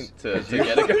paint to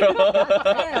get a girl.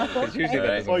 Yeah, It's usually okay. that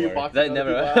doesn't Oh, you work. box That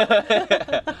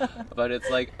other people never. But it's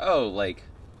like, oh, like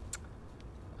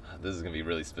this is gonna be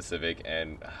really specific,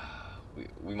 and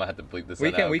we might have to bleep this. We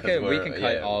out can because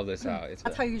cut yeah. all this out. It's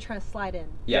That's how you're trying to slide in.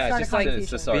 Yeah, Start it's a just like conversation.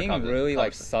 it's just our being conversation. really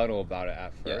like subtle about it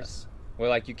at first. Yes. Where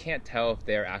like you can't tell if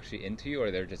they're actually into you or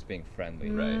they're just being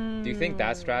friendly. Right. Do you think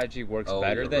that strategy works Oh,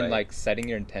 better you're than right. like setting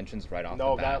your intentions right off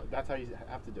No, the bat? that's how you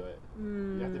have to do it.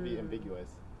 You have to be ambiguous.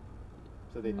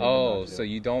 So they think Oh, about so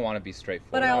you. you don't want to be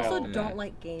straightforward. But I also No. don't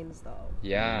like games though.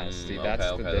 Yeah, Mm, see, okay, that's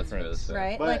okay, the that's fair, difference. that's fair.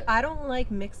 Right? But- Like I don't like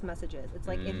mixed messages. It's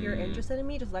like if you're Mm. interested in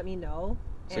me, just let me know.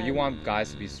 So you And- want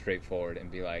guys to be straightforward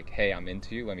and be like, "Hey, I'm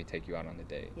into you. Let me take you out on a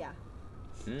date." Yeah.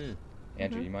 Hmm.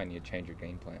 Andrew, you might need to change your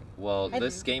game plan. Well, I-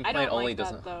 this game I plan don't only like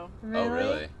doesn't. that though. Oh,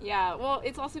 really? Yeah, well,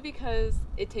 it's also because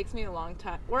it takes me a long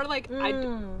time. Or like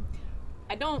Mm.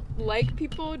 I don't like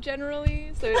people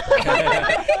generally, so it's like,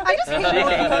 I just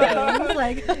hate things.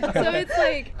 Like so it's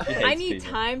like She hates I need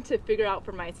people. time to figure out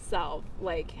for myself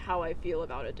like how I feel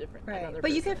about a different right. another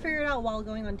But you person. can figure it out while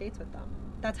going on dates with them.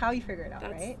 That's how you figure it out,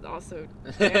 That's right? also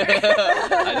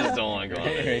I just don't want to go on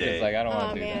a It's date. like I don't oh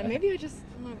want to do man, that. maybe I just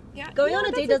yeah. Going yeah, on a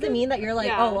that's date doesn't good- mean that you're like,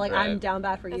 yeah. oh, like I'm Right. down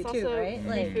bad for you That's too, also right? free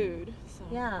Like, food. So.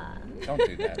 yeah. Don't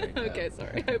do that. Right now. Okay,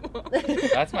 sorry. I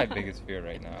won't. That's my biggest fear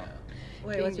right now.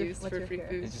 Wait, Being what's your, used what's for your free fear?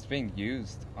 food. It's just being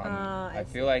used. I I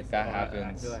see, feel like that I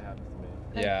happens. feel that happens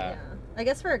to me. Yeah. I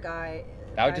guess for a guy,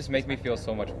 That would guy's just make me feel perspective.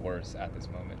 so much worse at this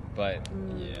moment. But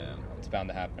Yeah. it's bound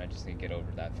to happen. I just need to get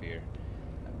over that fear.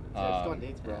 Yeah, just go on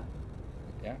dates, bro.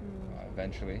 Yeah,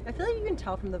 eventually. I feel like you can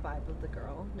tell from the vibe of the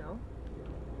girl. No.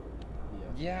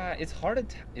 Yeah, it's hard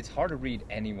to it's hard to read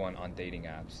anyone on dating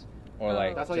apps or Oh.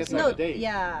 like That's why you have just to No. have a date.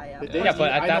 Yeah. The Yeah, date,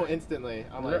 but at I that- know instantly.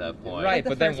 I'm At like, that point. right. the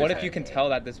But then first what or if you can second tell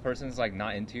that this person's like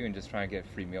not into you and just trying to get a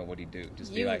free meal? What do?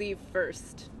 Just be You like, leave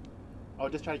first. Oh,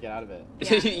 just try to get out of it.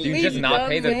 Yeah. Do you just not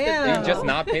pay the? Do Damn. you just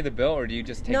not pay the bill, or do you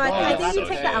just take? No, the I L? think you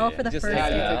okay. take the L for the Just first take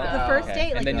date. the L. The first Okay. date,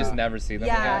 like, and then just never see them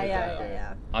yeah, again.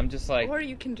 yeah. I'm just like. Or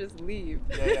you can just leave.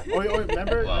 Yeah. Or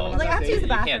remember? Well, when Like, I have to use the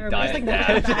You can't bathroom. die I was like,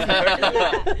 like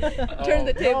no, that. yeah. Turn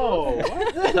the table. No,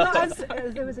 what?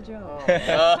 No, it was a joke. Oh. It was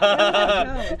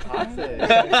a joke. Toxic.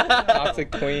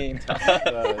 Toxic queen.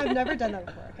 I've never done that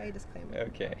before. Okay, disclaimer.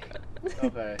 Okay.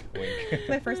 Okay. Wink.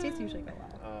 My first dates usually go well.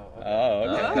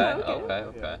 Oh, okay.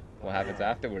 Okay. What happens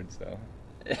afterwards, though?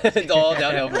 It's all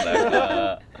downhill from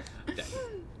there.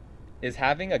 Is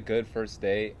having a good first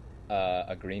date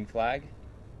a green flag?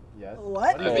 Yes.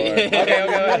 What? do you Or- mean?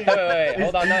 okay.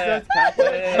 Hold on. Jesus No.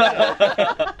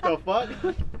 Catholic? The fuck?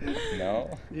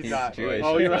 No. He's not. Jewish.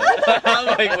 Oh, you're right. I'm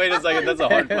like, wait a second, that's a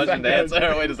hard question to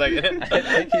answer. Wait a second. I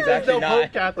think he's It's actually a not.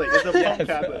 Pope Catholic. It's a Pope Yes.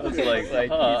 Catholic. It's like, He's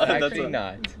that's actually a-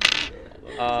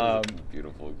 not.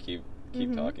 Beautiful. Keep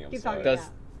Mhm. talking. I'm Keep sorry. talking. Does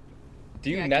do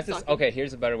you Yeah, keep necessarily? talking. Okay,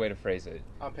 here's a better way to phrase it.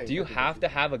 I'm paying Do you attention. have to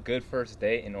have a good first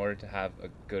date in order to have a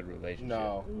good relationship?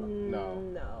 No. No.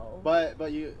 No.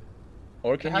 But you.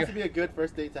 Or It can has you to be a good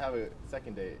first date to have a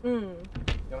second date. You know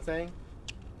what I'm saying?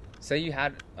 say you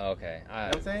had? Oh, okay. You know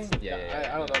what I'm saying?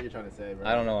 Yeah. I don't know what you're trying to say, bro.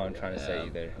 I don't know what I'm trying to Yeah. say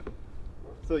either.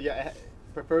 So yeah,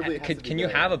 preferably. It has to be Can you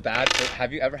good. have a bad?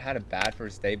 Have you ever had a bad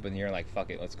first date, but you're like, fuck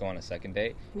it, let's go on a second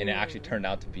date, and it actually turned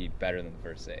out to be better than the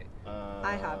first date?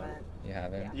 I haven't. You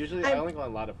haven't? Yeah. Usually, I only go on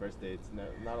a lot of first dates,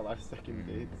 not a lot of second Mhm.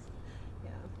 dates. Yeah.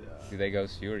 Yeah. Do they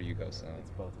ghost you or you ghost them?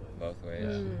 It's both ways. Both ways.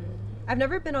 Mm. I've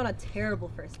never been on a terrible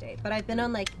first date, but I've been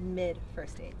on like mid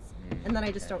first dates, and then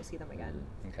I just Okay. don't see them again.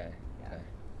 Okay. Yeah. Okay.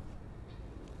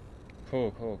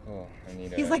 Cool. I need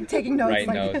to He's like taking notes. write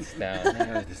like, notes down.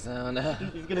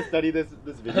 He's gonna study this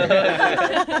video.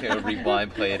 Gonna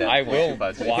rewind, play it. At I will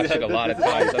 45 watch it a lot of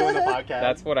times. Doing the podcast.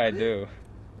 That's what I do.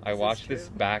 I This is watch this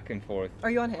true. back and forth. Are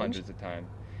you on Hinge? Hundreds of times.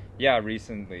 Yeah,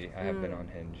 recently I have been on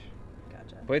Hinge.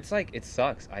 Gotcha. But it's like it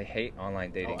sucks. I hate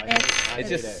online dating. I It's hate It's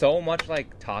it. just so much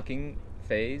like talking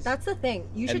phase. That's the thing.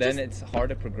 You should and then just. it's hard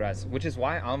to progress, which is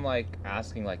why I'm like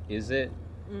asking, like, is it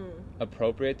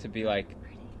appropriate to be like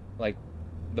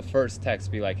the first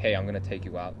text be like, hey, I'm gonna take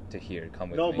you out to here, come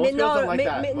with No, me. most girls don't like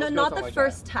that. no, Most girls not don't the like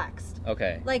first text.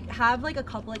 Okay. Like have like a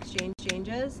couple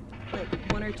exchanges,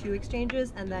 like one or two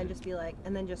exchanges, and then just be like,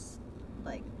 and then just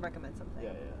like recommend something.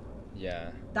 Yeah.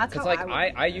 Yeah. That's Because how like I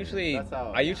would. I usually That's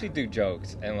how- I usually do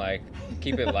jokes and like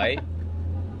keep it light.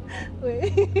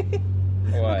 Wait.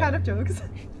 What? What kind of jokes?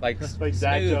 Like Like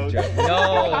dad smooth jokes. No,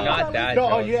 not that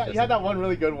No, jokes. you had that one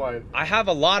really good one. I have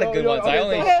a lot of No, good no, ones. I okay,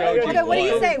 only okay, showed you Okay, what do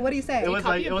you one. say? What do you say? It was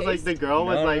copy like and the paste? girl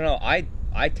was No, like. no,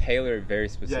 I tailor it very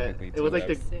Yeah, specifically it to was like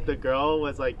whatever. the girl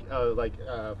was like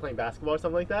playing basketball or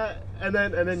something like that, and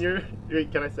then you're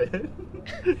can I say it?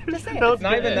 Just say it. No, It's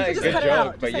not even Yeah, that just good cut it out,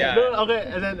 joke, just but say it. yeah. No,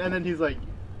 okay, and then he's like,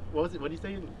 what was it? What did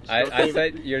you say? Stroke I game?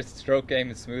 said your stroke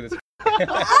game is smooth as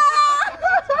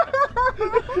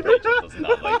Rachel does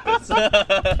not like this.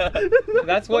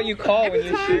 That's what you call when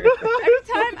you shoot. Every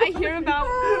time I hear about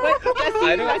what I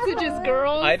Jesse don't- messages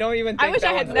girls, I don't even think I wish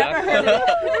that I had one's never that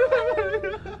heard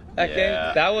funny. it. That Yeah.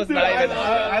 game, that was not I even.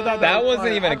 thought that was wasn't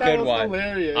funny. even I a thought it good was one.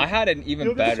 hilarious. I had an even You know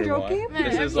the better stroke one. game?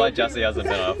 This is why Jesse hasn't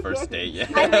been on a first date yet.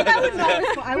 I think I would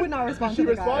not. I would not respond She to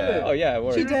the guy. responded. Oh yeah, it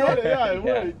worked. She did? Yeah, it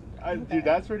Yeah. would. Dude,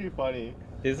 that's pretty funny.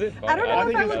 Is it? Funny? I don't know I if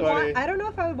think I it's would funny. want. I don't know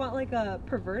if I would want like a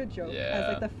perverted joke as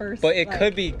like the first. But it like,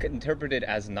 could be interpreted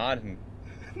as not.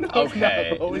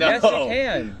 Okay. No, No. Yes, it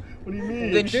can. What do you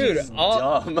mean? Then Dude, she's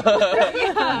all- dumb.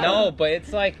 No, but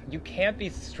it's like you can't be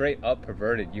straight up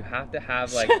perverted. You have to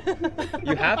have like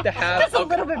you have to have. That's a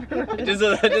little bit perverted.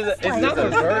 It's not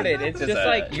perverted. It's just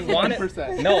like you want it.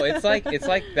 1%. No, it's like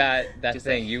that Just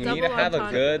thing. a You double need to have a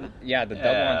entendre. good the double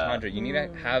Yeah. entendre. You need to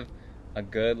have a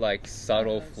good like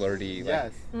subtle flirty. Like,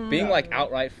 Yes. being like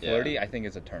outright Yeah. flirty, I think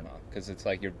is a turn off because it's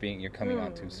like you're coming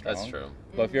on too strong. That's true.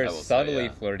 But if you're I will say, subtly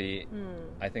yeah. flirty,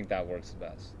 I think that works the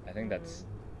best. I think that's.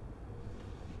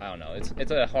 I don't know.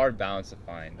 It's a hard balance to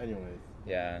find. Anyways,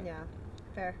 Yeah. Yeah,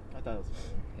 fair. I thought it was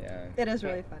funny. Yeah. It is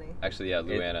really funny. Actually, yeah,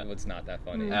 Luanna. It's not that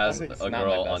funny. As It's a not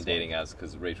girl my best on dating one. apps,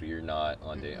 because Rachel, you're not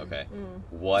on dating. Okay. Mm.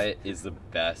 What is the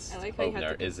best I like how you have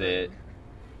opener? to Is it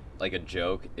like a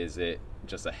joke? Is it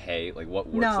just a hey? Like what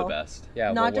works No. the best?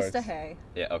 Yeah. Not what just a works? hey.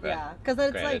 Yeah. Okay. Yeah, because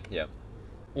it's Granted. like Yeah.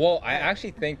 Well, I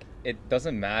actually think it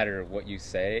doesn't matter what you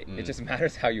say. Mm. It just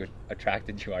matters how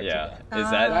attracted you are Yeah. to them. Is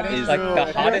That that is is like true. the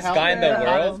If hottest you're guy in the hot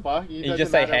world, as fuck, You doesn't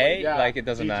just say matter hey, what- yeah. like it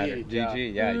doesn't GG, matter. yeah.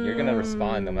 GG, yeah, you're gonna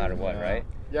respond no matter what, Yeah. right?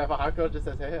 Yeah, if a hot girl just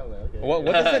says hey, I'm like, okay. What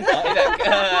does it?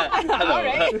 Hello. All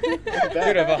right.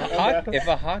 Dude, if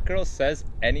a hot girl says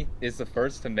is the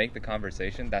first to make the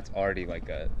conversation, that's already like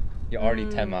you're already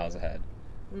 10 miles ahead.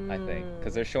 I think,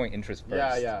 because they're showing interest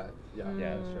first. Yeah,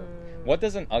 That's true. What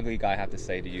does an ugly guy have to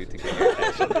say to you to get your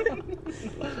attention?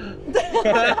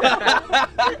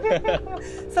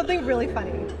 Something really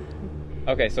funny.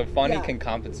 Okay, so funny Yeah. can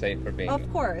compensate for being.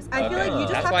 Of course. I feel like you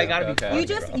just That's have why to, you gotta be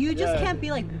funny, you just Yeah. can't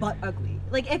be like butt ugly.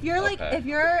 Like if you're like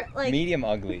medium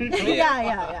ugly.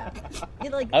 yeah.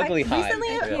 Like Ugly hot. recently,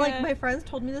 Yeah. like my friends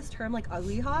told me this term like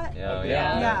ugly hot. Yeah.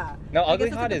 Yeah. No, I ugly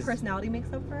guess it's, hot like, is. the personality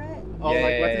makes up for it. Oh, Yeah,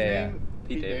 like what's yeah, his yeah. name?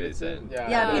 Pete Davidson. Yeah,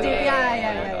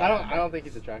 Yeah. I don't think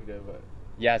he's attractive, but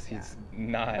Yes, he's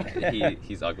not.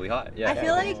 He's ugly hot. I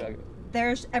feel like he's ugly.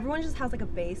 everyone just has like a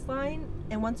baseline,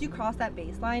 and once you cross that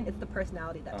baseline, it's the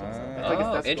personality that takes over. It's like a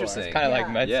test score. Interesting. It's kind of like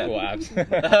Yeah. med Yeah. school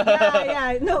apps.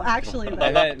 Yeah. No, actually though.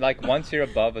 And then, like, once you're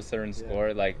above a certain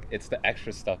score, like, it's the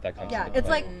extra stuff that comes. Yeah, into it's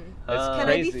play. like, It's can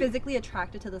crazy. I be physically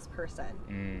attracted to this person?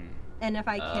 And if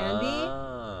I can be,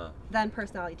 then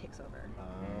personality takes over.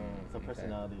 So Okay.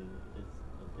 personality is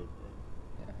a big thing.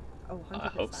 Oh, 100%. I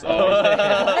hope so.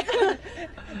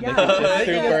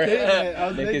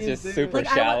 Yeah. Nick is just super Like,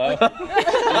 I shallow.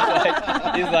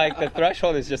 want- he's like, the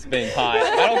threshold is just being high.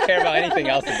 I don't care about anything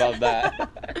else above that.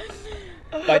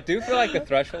 But I do feel like the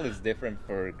threshold is different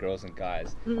for girls and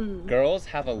guys. Girls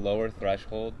have a lower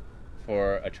threshold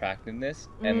for attractiveness,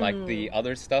 and like the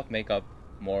other stuff make up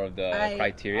more of the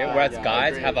criteria. Whereas yeah, I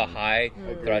guys agree. have a high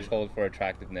Agreed. threshold for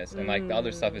attractiveness, and like the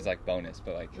other stuff is like bonus,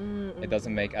 but like it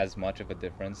doesn't make as much of a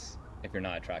difference if you're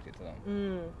not attracted to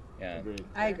them. Yeah. Agreed.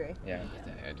 I agree. Yeah.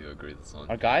 I do agree with this one.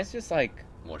 Are guys just like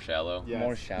More shallow. Yes.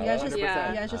 more shallow? You guys just, 100%.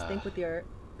 you guys just think with your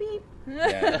beep.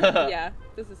 Yeah. Yeah,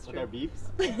 this is Like our true.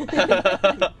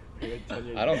 beeps.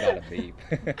 I don't got a beep.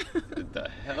 What the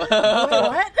hell?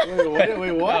 What?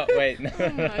 Wait, what? Oh, wait. No.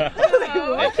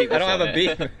 Oh my Hey, God. keep I don't have a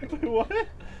this beep. Wait, what? one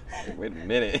in. Wait a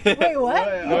minute. Wait, what?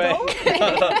 Wait, You wait.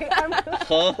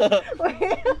 don't?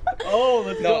 Wait. Oh,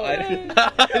 let's No, go.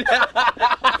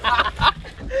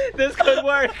 This could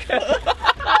work.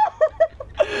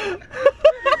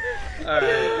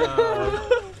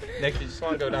 Alright. Nick, you just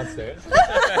want to go downstairs?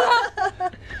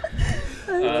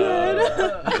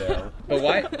 But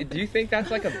why? Do you think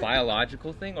that's like a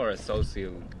biological thing or a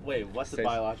socio? Wait, what's the Says-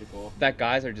 biological? That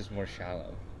guys are just more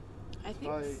shallow. I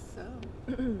think Like- so.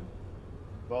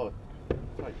 Both.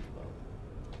 Probably just both.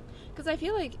 Because I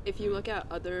feel like if you look at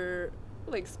other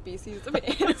like species of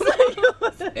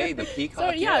animals, Hey, the peacock.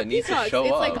 so yeah, it needs to peacocks. show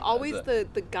It's up. like always That's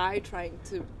the guy trying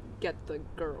to get the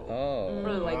girl. Oh.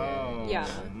 Or like Oh. yeah.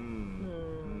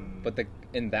 But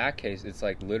in that case, it's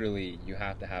like literally you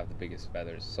have to have the biggest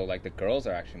feathers. So like the girls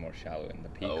are actually more shallow in the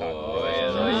peacock. Oh,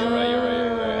 relationship. yeah,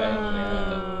 you're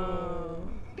right.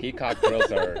 Peacock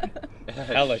girls are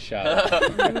hella shallow.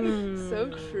 So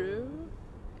true.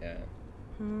 Yeah.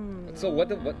 So what?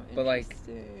 But like,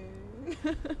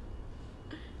 Interesting.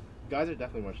 Guys are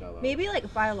definitely more shallow. Maybe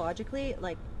like biologically,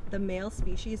 like the male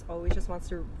species always just wants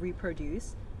to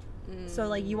reproduce. So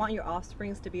like you want your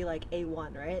offsprings to be like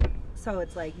A1, right? So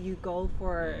it's like you go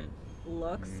for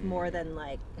looks more than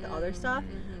like the other stuff.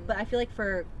 But I feel like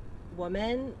for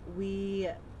women, we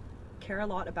care a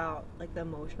lot about like the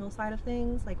emotional side of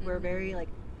things. Like we're very like,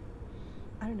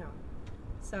 I don't know.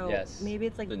 So Yes. maybe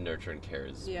it's like The nurture and care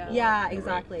is. Yeah. more, yeah, you're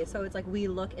exactly. right. So it's like we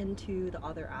look into the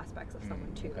other aspects of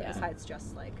someone too, okay. besides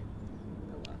just like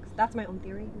the looks. That's my own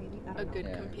theory, maybe. I A don't know. good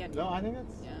Yeah. companion. No, I think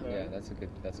that's. yeah, that's a good.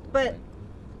 That's a good But point.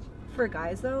 for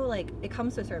guys though, like it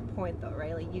comes to a certain point though,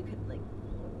 right? Like you could like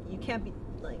you can't be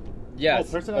like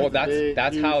Yes. personality's Well, big,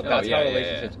 that's huge. how Oh, that's yeah, how yeah,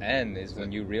 relationships yeah. end is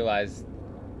when you realize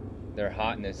their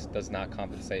hotness does not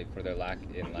compensate for their lack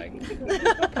in like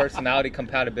personality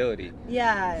compatibility.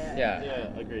 yeah.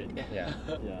 Yeah, agreed. Yeah.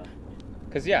 Yeah.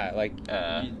 Cause yeah, like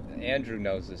Uh. Andrew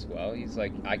knows this well. He's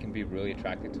like, I can be really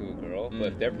attracted to a girl,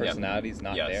 but if their Yep. personality's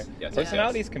not Yes, there, yes,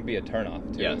 personalities can be a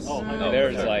turnoff too. Yes. Oh, no,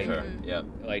 There's for sure, like- for sure. Yep.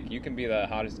 Like you can be the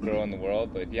hottest girl in the world,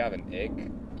 but if you have an ick,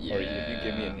 or if you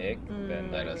give me an ick,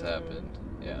 then That like, has happened.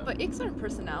 Yeah. But icks aren't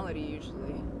personality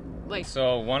usually. Like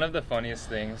So one of the funniest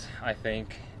things I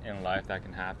think in life that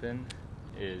can happen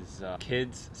is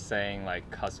kids saying like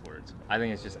cuss words. I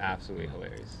think it's just absolutely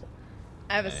hilarious.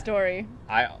 I have a story.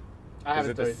 I have Is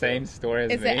a it the story, same too. story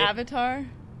as Is me? it Avatar?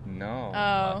 No.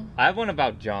 Oh. I have one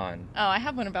about John. Oh, I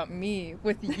have one about me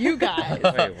with you guys. Wait,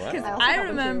 what? Because I also I have one,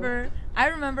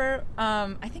 remember,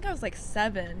 I think I was like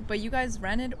 7, but you guys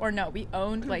rented, or no, we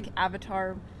owned like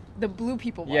Avatar, the blue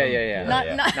people one. Yeah. Not,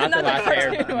 Yeah. not, Not the last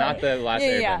cartoon one. not the last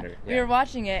Yeah. Airbender. We were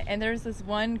watching it, and there's this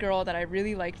one girl that I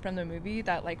really liked from the movie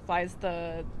that like flies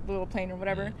the little plane or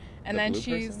whatever, and The then blue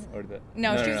she's person or the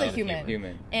no, she's a the human.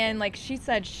 Human. And like she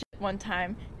said shit one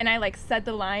time, and I like said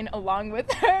the line along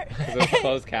with her. Is it a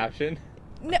closed caption?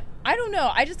 No, I don't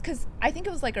know. Because I think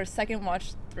it was like our second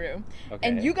watch through, Okay.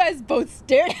 and you guys both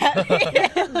stared at me,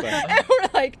 and we're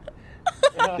like.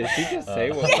 Did she just say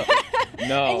what?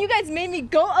 No. And you guys made me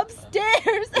go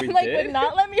upstairs and We like did? would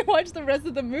not let me watch the rest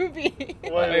of the movie. Wait, we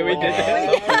did Wait,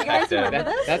 that. do you guys remember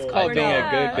this? That's Or called being no?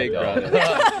 a good big No. brother.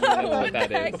 That's what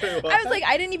that Like, is. I was like,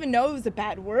 I didn't even know it was a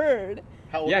bad word.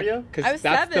 How old are Yeah, you? I because was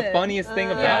that's the 7. funniest thing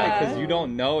about it, Yeah. because you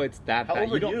don't know it's that How bad.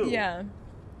 old were don't, you? Yeah.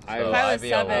 I So If I was, was I'd be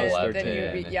 7, almost then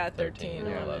you'd be 13, 13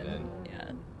 or 11.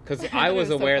 Yeah. because I I think it was was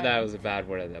so aware funny. that it was a bad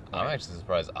word at that point. I'm actually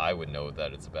surprised I would know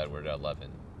that it's a bad word at 11.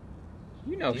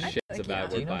 You know Do you- shit's a like, bad yeah.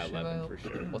 Do you word know by shit 11 about- for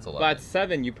sure. What's But 11? at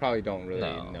 7, you probably don't really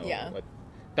No. know. Yeah. What,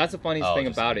 that's the funniest Oh, thing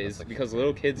just about like- it that's is like- because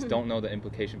little kids don't know the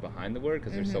implication behind the word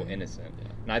because they're so Mhm. innocent.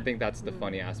 And I think that's the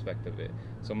funny aspect of it.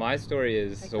 So my story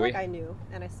is I so feel we like I knew,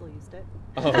 and I still used it.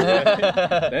 oh,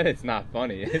 then it's not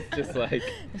funny. It's just like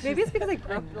Maybe it's because I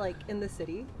grew up like in the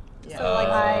city. Yeah. So like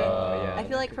yeah, I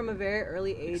feel like from a very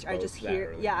early age, I just Exposed that hear,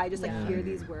 early. yeah, I just like Yeah. hear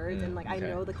these words, and like I Okay.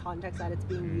 know the context that it's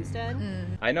being used in. Mm.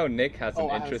 I know Nick has some Oh,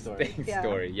 I have a story. interesting Yeah.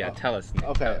 story. Yeah, Oh. tell us. Nick,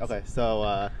 Okay, tell us. okay.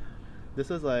 So this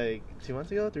was like 2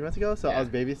 months ago, 3 months ago. So Yeah. I was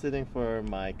babysitting for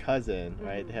my cousin,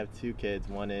 right? Mhm. They have 2 kids.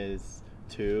 One is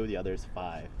 2, the other is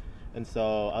 5. And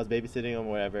so I was babysitting them,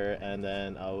 whatever, and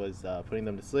then I was putting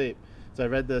them to sleep. So I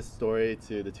read the story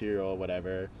to the 2-year-old,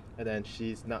 whatever, and then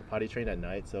she's not potty trained at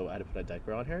night, so I had to put a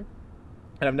diaper on her.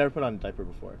 And I've never put on a diaper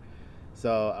before.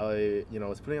 So I,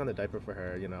 was putting on the diaper for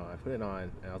her, I put it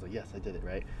on, and I was like, yes, I did it,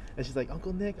 right? And she's like,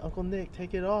 Uncle Nick,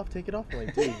 take it off. I'm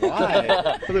like, dude, why?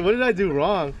 I was like, what did I do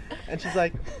wrong? And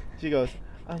she goes,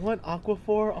 I want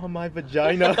Aquaphor on my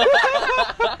vagina.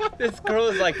 This girl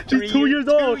is like She's 2 years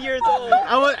old. 2 years old.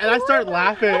 And I start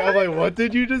laughing. I'm like, what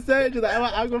did you just say? She's like, I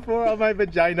want Aquaphor on my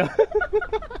vagina.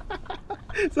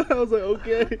 So I was like,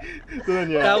 okay. So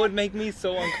then, yeah. That would make me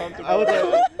so uncomfortable. I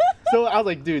was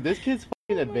like, dude, this kid's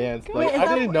fucking advanced. Like, Wait, is I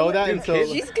that didn't know what- that Dude, until.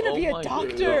 kids- She's gonna be Oh a my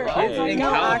doctor. God. Kids in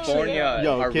no, California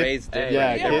Yo, are kids- raised different.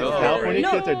 Yeah, Yeah. kids, No. California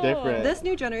No. kids are different. This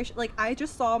new generation, like I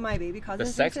just saw my baby The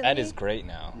cousins. sex ed recently. is great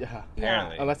now. Yeah.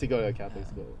 Apparently. Unless you go to a Catholic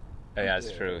school. Oh, yeah,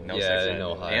 it's true. No Yeah, sex in ed.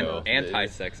 Ohio, And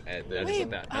anti-sex ed. That's Wait,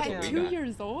 what that's at what we 2 got.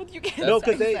 years old, you get No,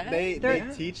 because sex ed? they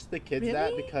They're- teach the kids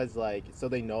that Really? because so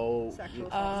they know Sexual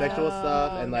Oh, sexual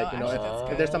stuff and no, actually, that's if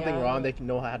good. there's something Yeah. wrong they can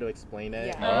know how to explain it.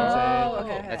 Yeah. You know what I'm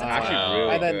saying? Oh, okay. That's Uh, actually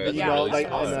really and then good. Yeah, Really that's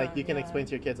smart. awesome. you can Yeah. explain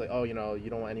to your kids like, oh, you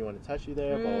don't want anyone to touch you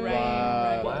there, blah blah Mm.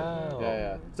 Right, blah. right. Wow.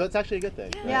 Yeah. So it's actually a good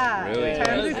thing. Yeah, Really? times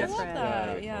are I love different.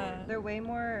 that. Yeah. They're way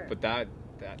more. But that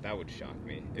would shock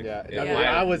me. If, Yeah. if Yeah. my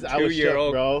I was shook,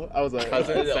 2-year-old bro. I was like,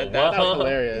 cousin said that that, was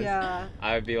hilarious. Yeah.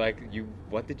 I would be like,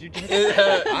 what did you just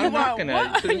say? I'm not want gonna.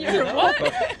 what? You're what?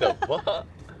 The what?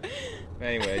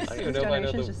 Anyways, I don't even This know if I know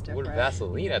generation's just the word different.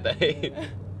 Vaseline at that age.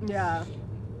 Yeah.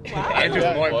 Wow. Andrew's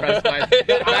Yeah. more impressed by the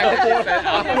fact that you said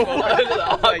Aquaphor.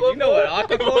 I was like, you know what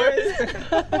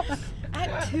Aquaphor is?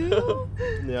 At 2?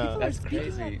 Yeah. That's speaking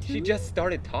crazy. at She 2? just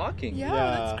started talking. Yeah,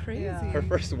 Yeah. that's crazy. Yeah. Her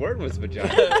first word was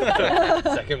vagina.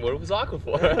 Second word was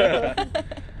Aquaphor.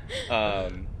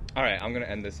 All right, I'm gonna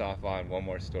end this off on one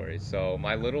more story. So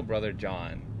my little brother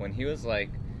John, when he was like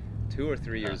 2 or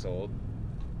 3 years old,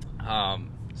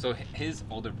 so his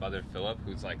older brother Philip,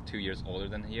 who's like 2 years older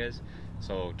than he is,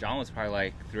 so John was probably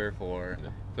like 3 or 4, Yeah.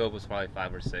 Philip was probably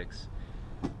 5 or 6,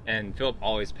 and Philip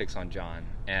always picks on John.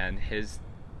 And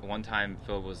one time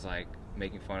Philip was like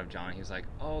making fun of John. He was like,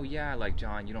 oh yeah, like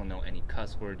John, you don't know any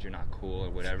cuss words, you're not cool or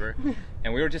whatever.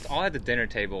 And we were just all at the dinner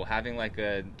table having like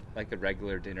a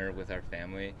regular dinner with our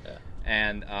family. Yeah.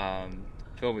 And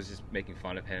Phil was just making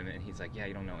fun of him, and he's like, yeah,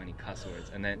 you don't know any cuss words.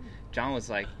 And then John was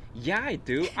like, yeah, I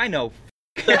do, I know.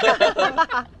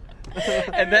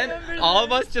 And then all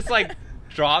of us just like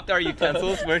dropped our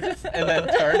utensils, and then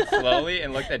turned slowly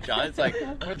and looked at John. It's like,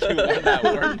 what you want that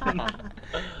word from?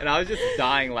 And I was just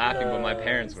dying laughing, but my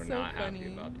parents were So not happy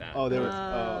funny. about that. Oh, they were.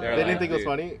 They're They like, didn't think it was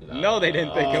dude. funny. No, they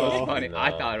didn't think it was Oh, funny. no.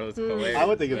 I thought it was hilarious. I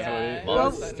would think it's Yeah. funny.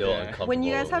 Mom's Well, still yeah. uncomfortable. When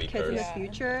you guys have we kids in the curse.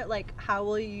 future, like how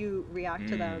will you react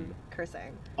to them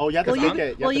cursing? Oh, you have to Will fake you,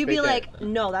 it. will have to you be fake it. like,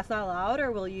 no, that's not allowed,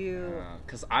 or will you?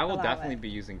 Because I will allow definitely it? be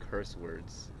using curse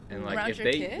words. And like Around if your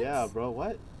they, kids? Yeah, bro.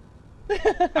 What?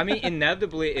 I mean,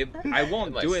 inevitably, I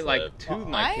won't It might do it like slip. to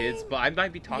my I- kids, but I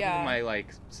might be talking yeah. to my like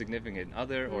significant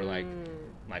other or like Mm.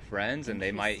 my friends, and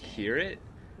they might hear it.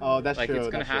 Oh, that's Like true. it's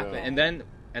gonna that's happen, True.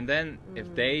 and then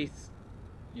if they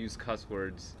use cuss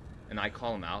words and I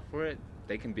call them out for it,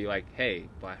 they can be like, "Hey,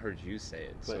 but I heard you say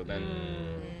it." So But- then,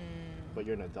 But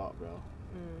you're an adult, bro.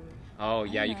 Oh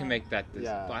yeah, you know. can make that.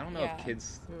 Yeah. But I don't know Yeah. if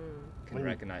kids can When you-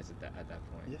 recognize it at that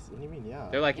point. Yes, what do you mean? Yeah.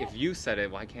 They're like, Yeah. if you said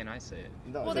it, why can't I say it?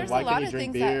 No, Well, it's there's like, a why lot can't of you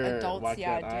drink things beer? that adults, Why do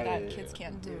can't that I? kids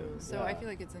can't do. So Yeah. I feel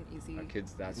like it's an easy. Our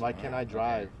kids, that's Why smart. can't I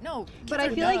drive? No, But kids I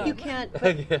are feel like you dumb.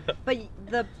 can't.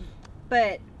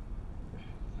 But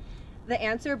the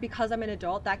answer, because I'm an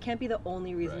adult, that can't be the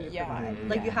only reason Right. you Yeah. provide. Mhm.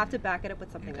 Like Yeah. you have to back it up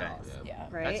with something Okay. else, Yeah.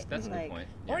 right? That's a good Like, point.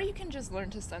 Or Yeah. you can just learn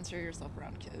to censor yourself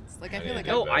around kids. Like I Yeah, feel like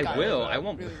yeah, No, I've I gotten will. that. I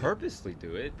won't Really. purposely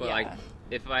do it, but Yeah. like,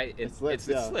 if I, it slips,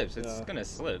 it yeah. slips. It's Yeah. gonna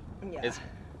slip. Yeah.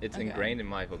 It's Okay. ingrained in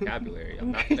my vocabulary.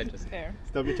 I'm not gonna just. Fair.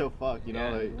 Stub your toe, fuck. You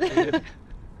know, Yeah. like.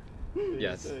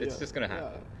 Yes, it's just gonna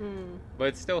happen. Mm, But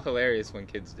it's still hilarious when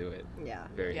kids do it yeah.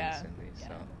 very Yeah. instantly. Yeah.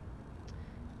 So,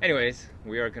 anyways,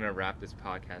 we are gonna wrap this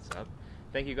podcast up.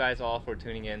 Thank you guys all for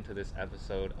tuning in to this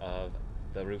episode of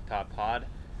the Rooftop Pod.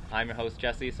 I'm your host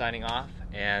Jesse, signing off,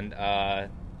 and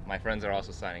my friends are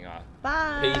also signing off.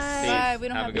 Bye. Peace. Bye. We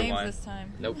don't Have a have good names one. this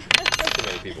time. Nope. Too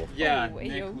many people. Yeah, Wait,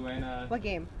 Nick, you. Luanna, What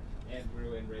game?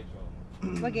 Andrew, and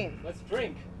Rachel. What game? Let's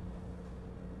drink.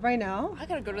 Right now? I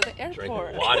gotta go to the Drink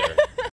airport. water.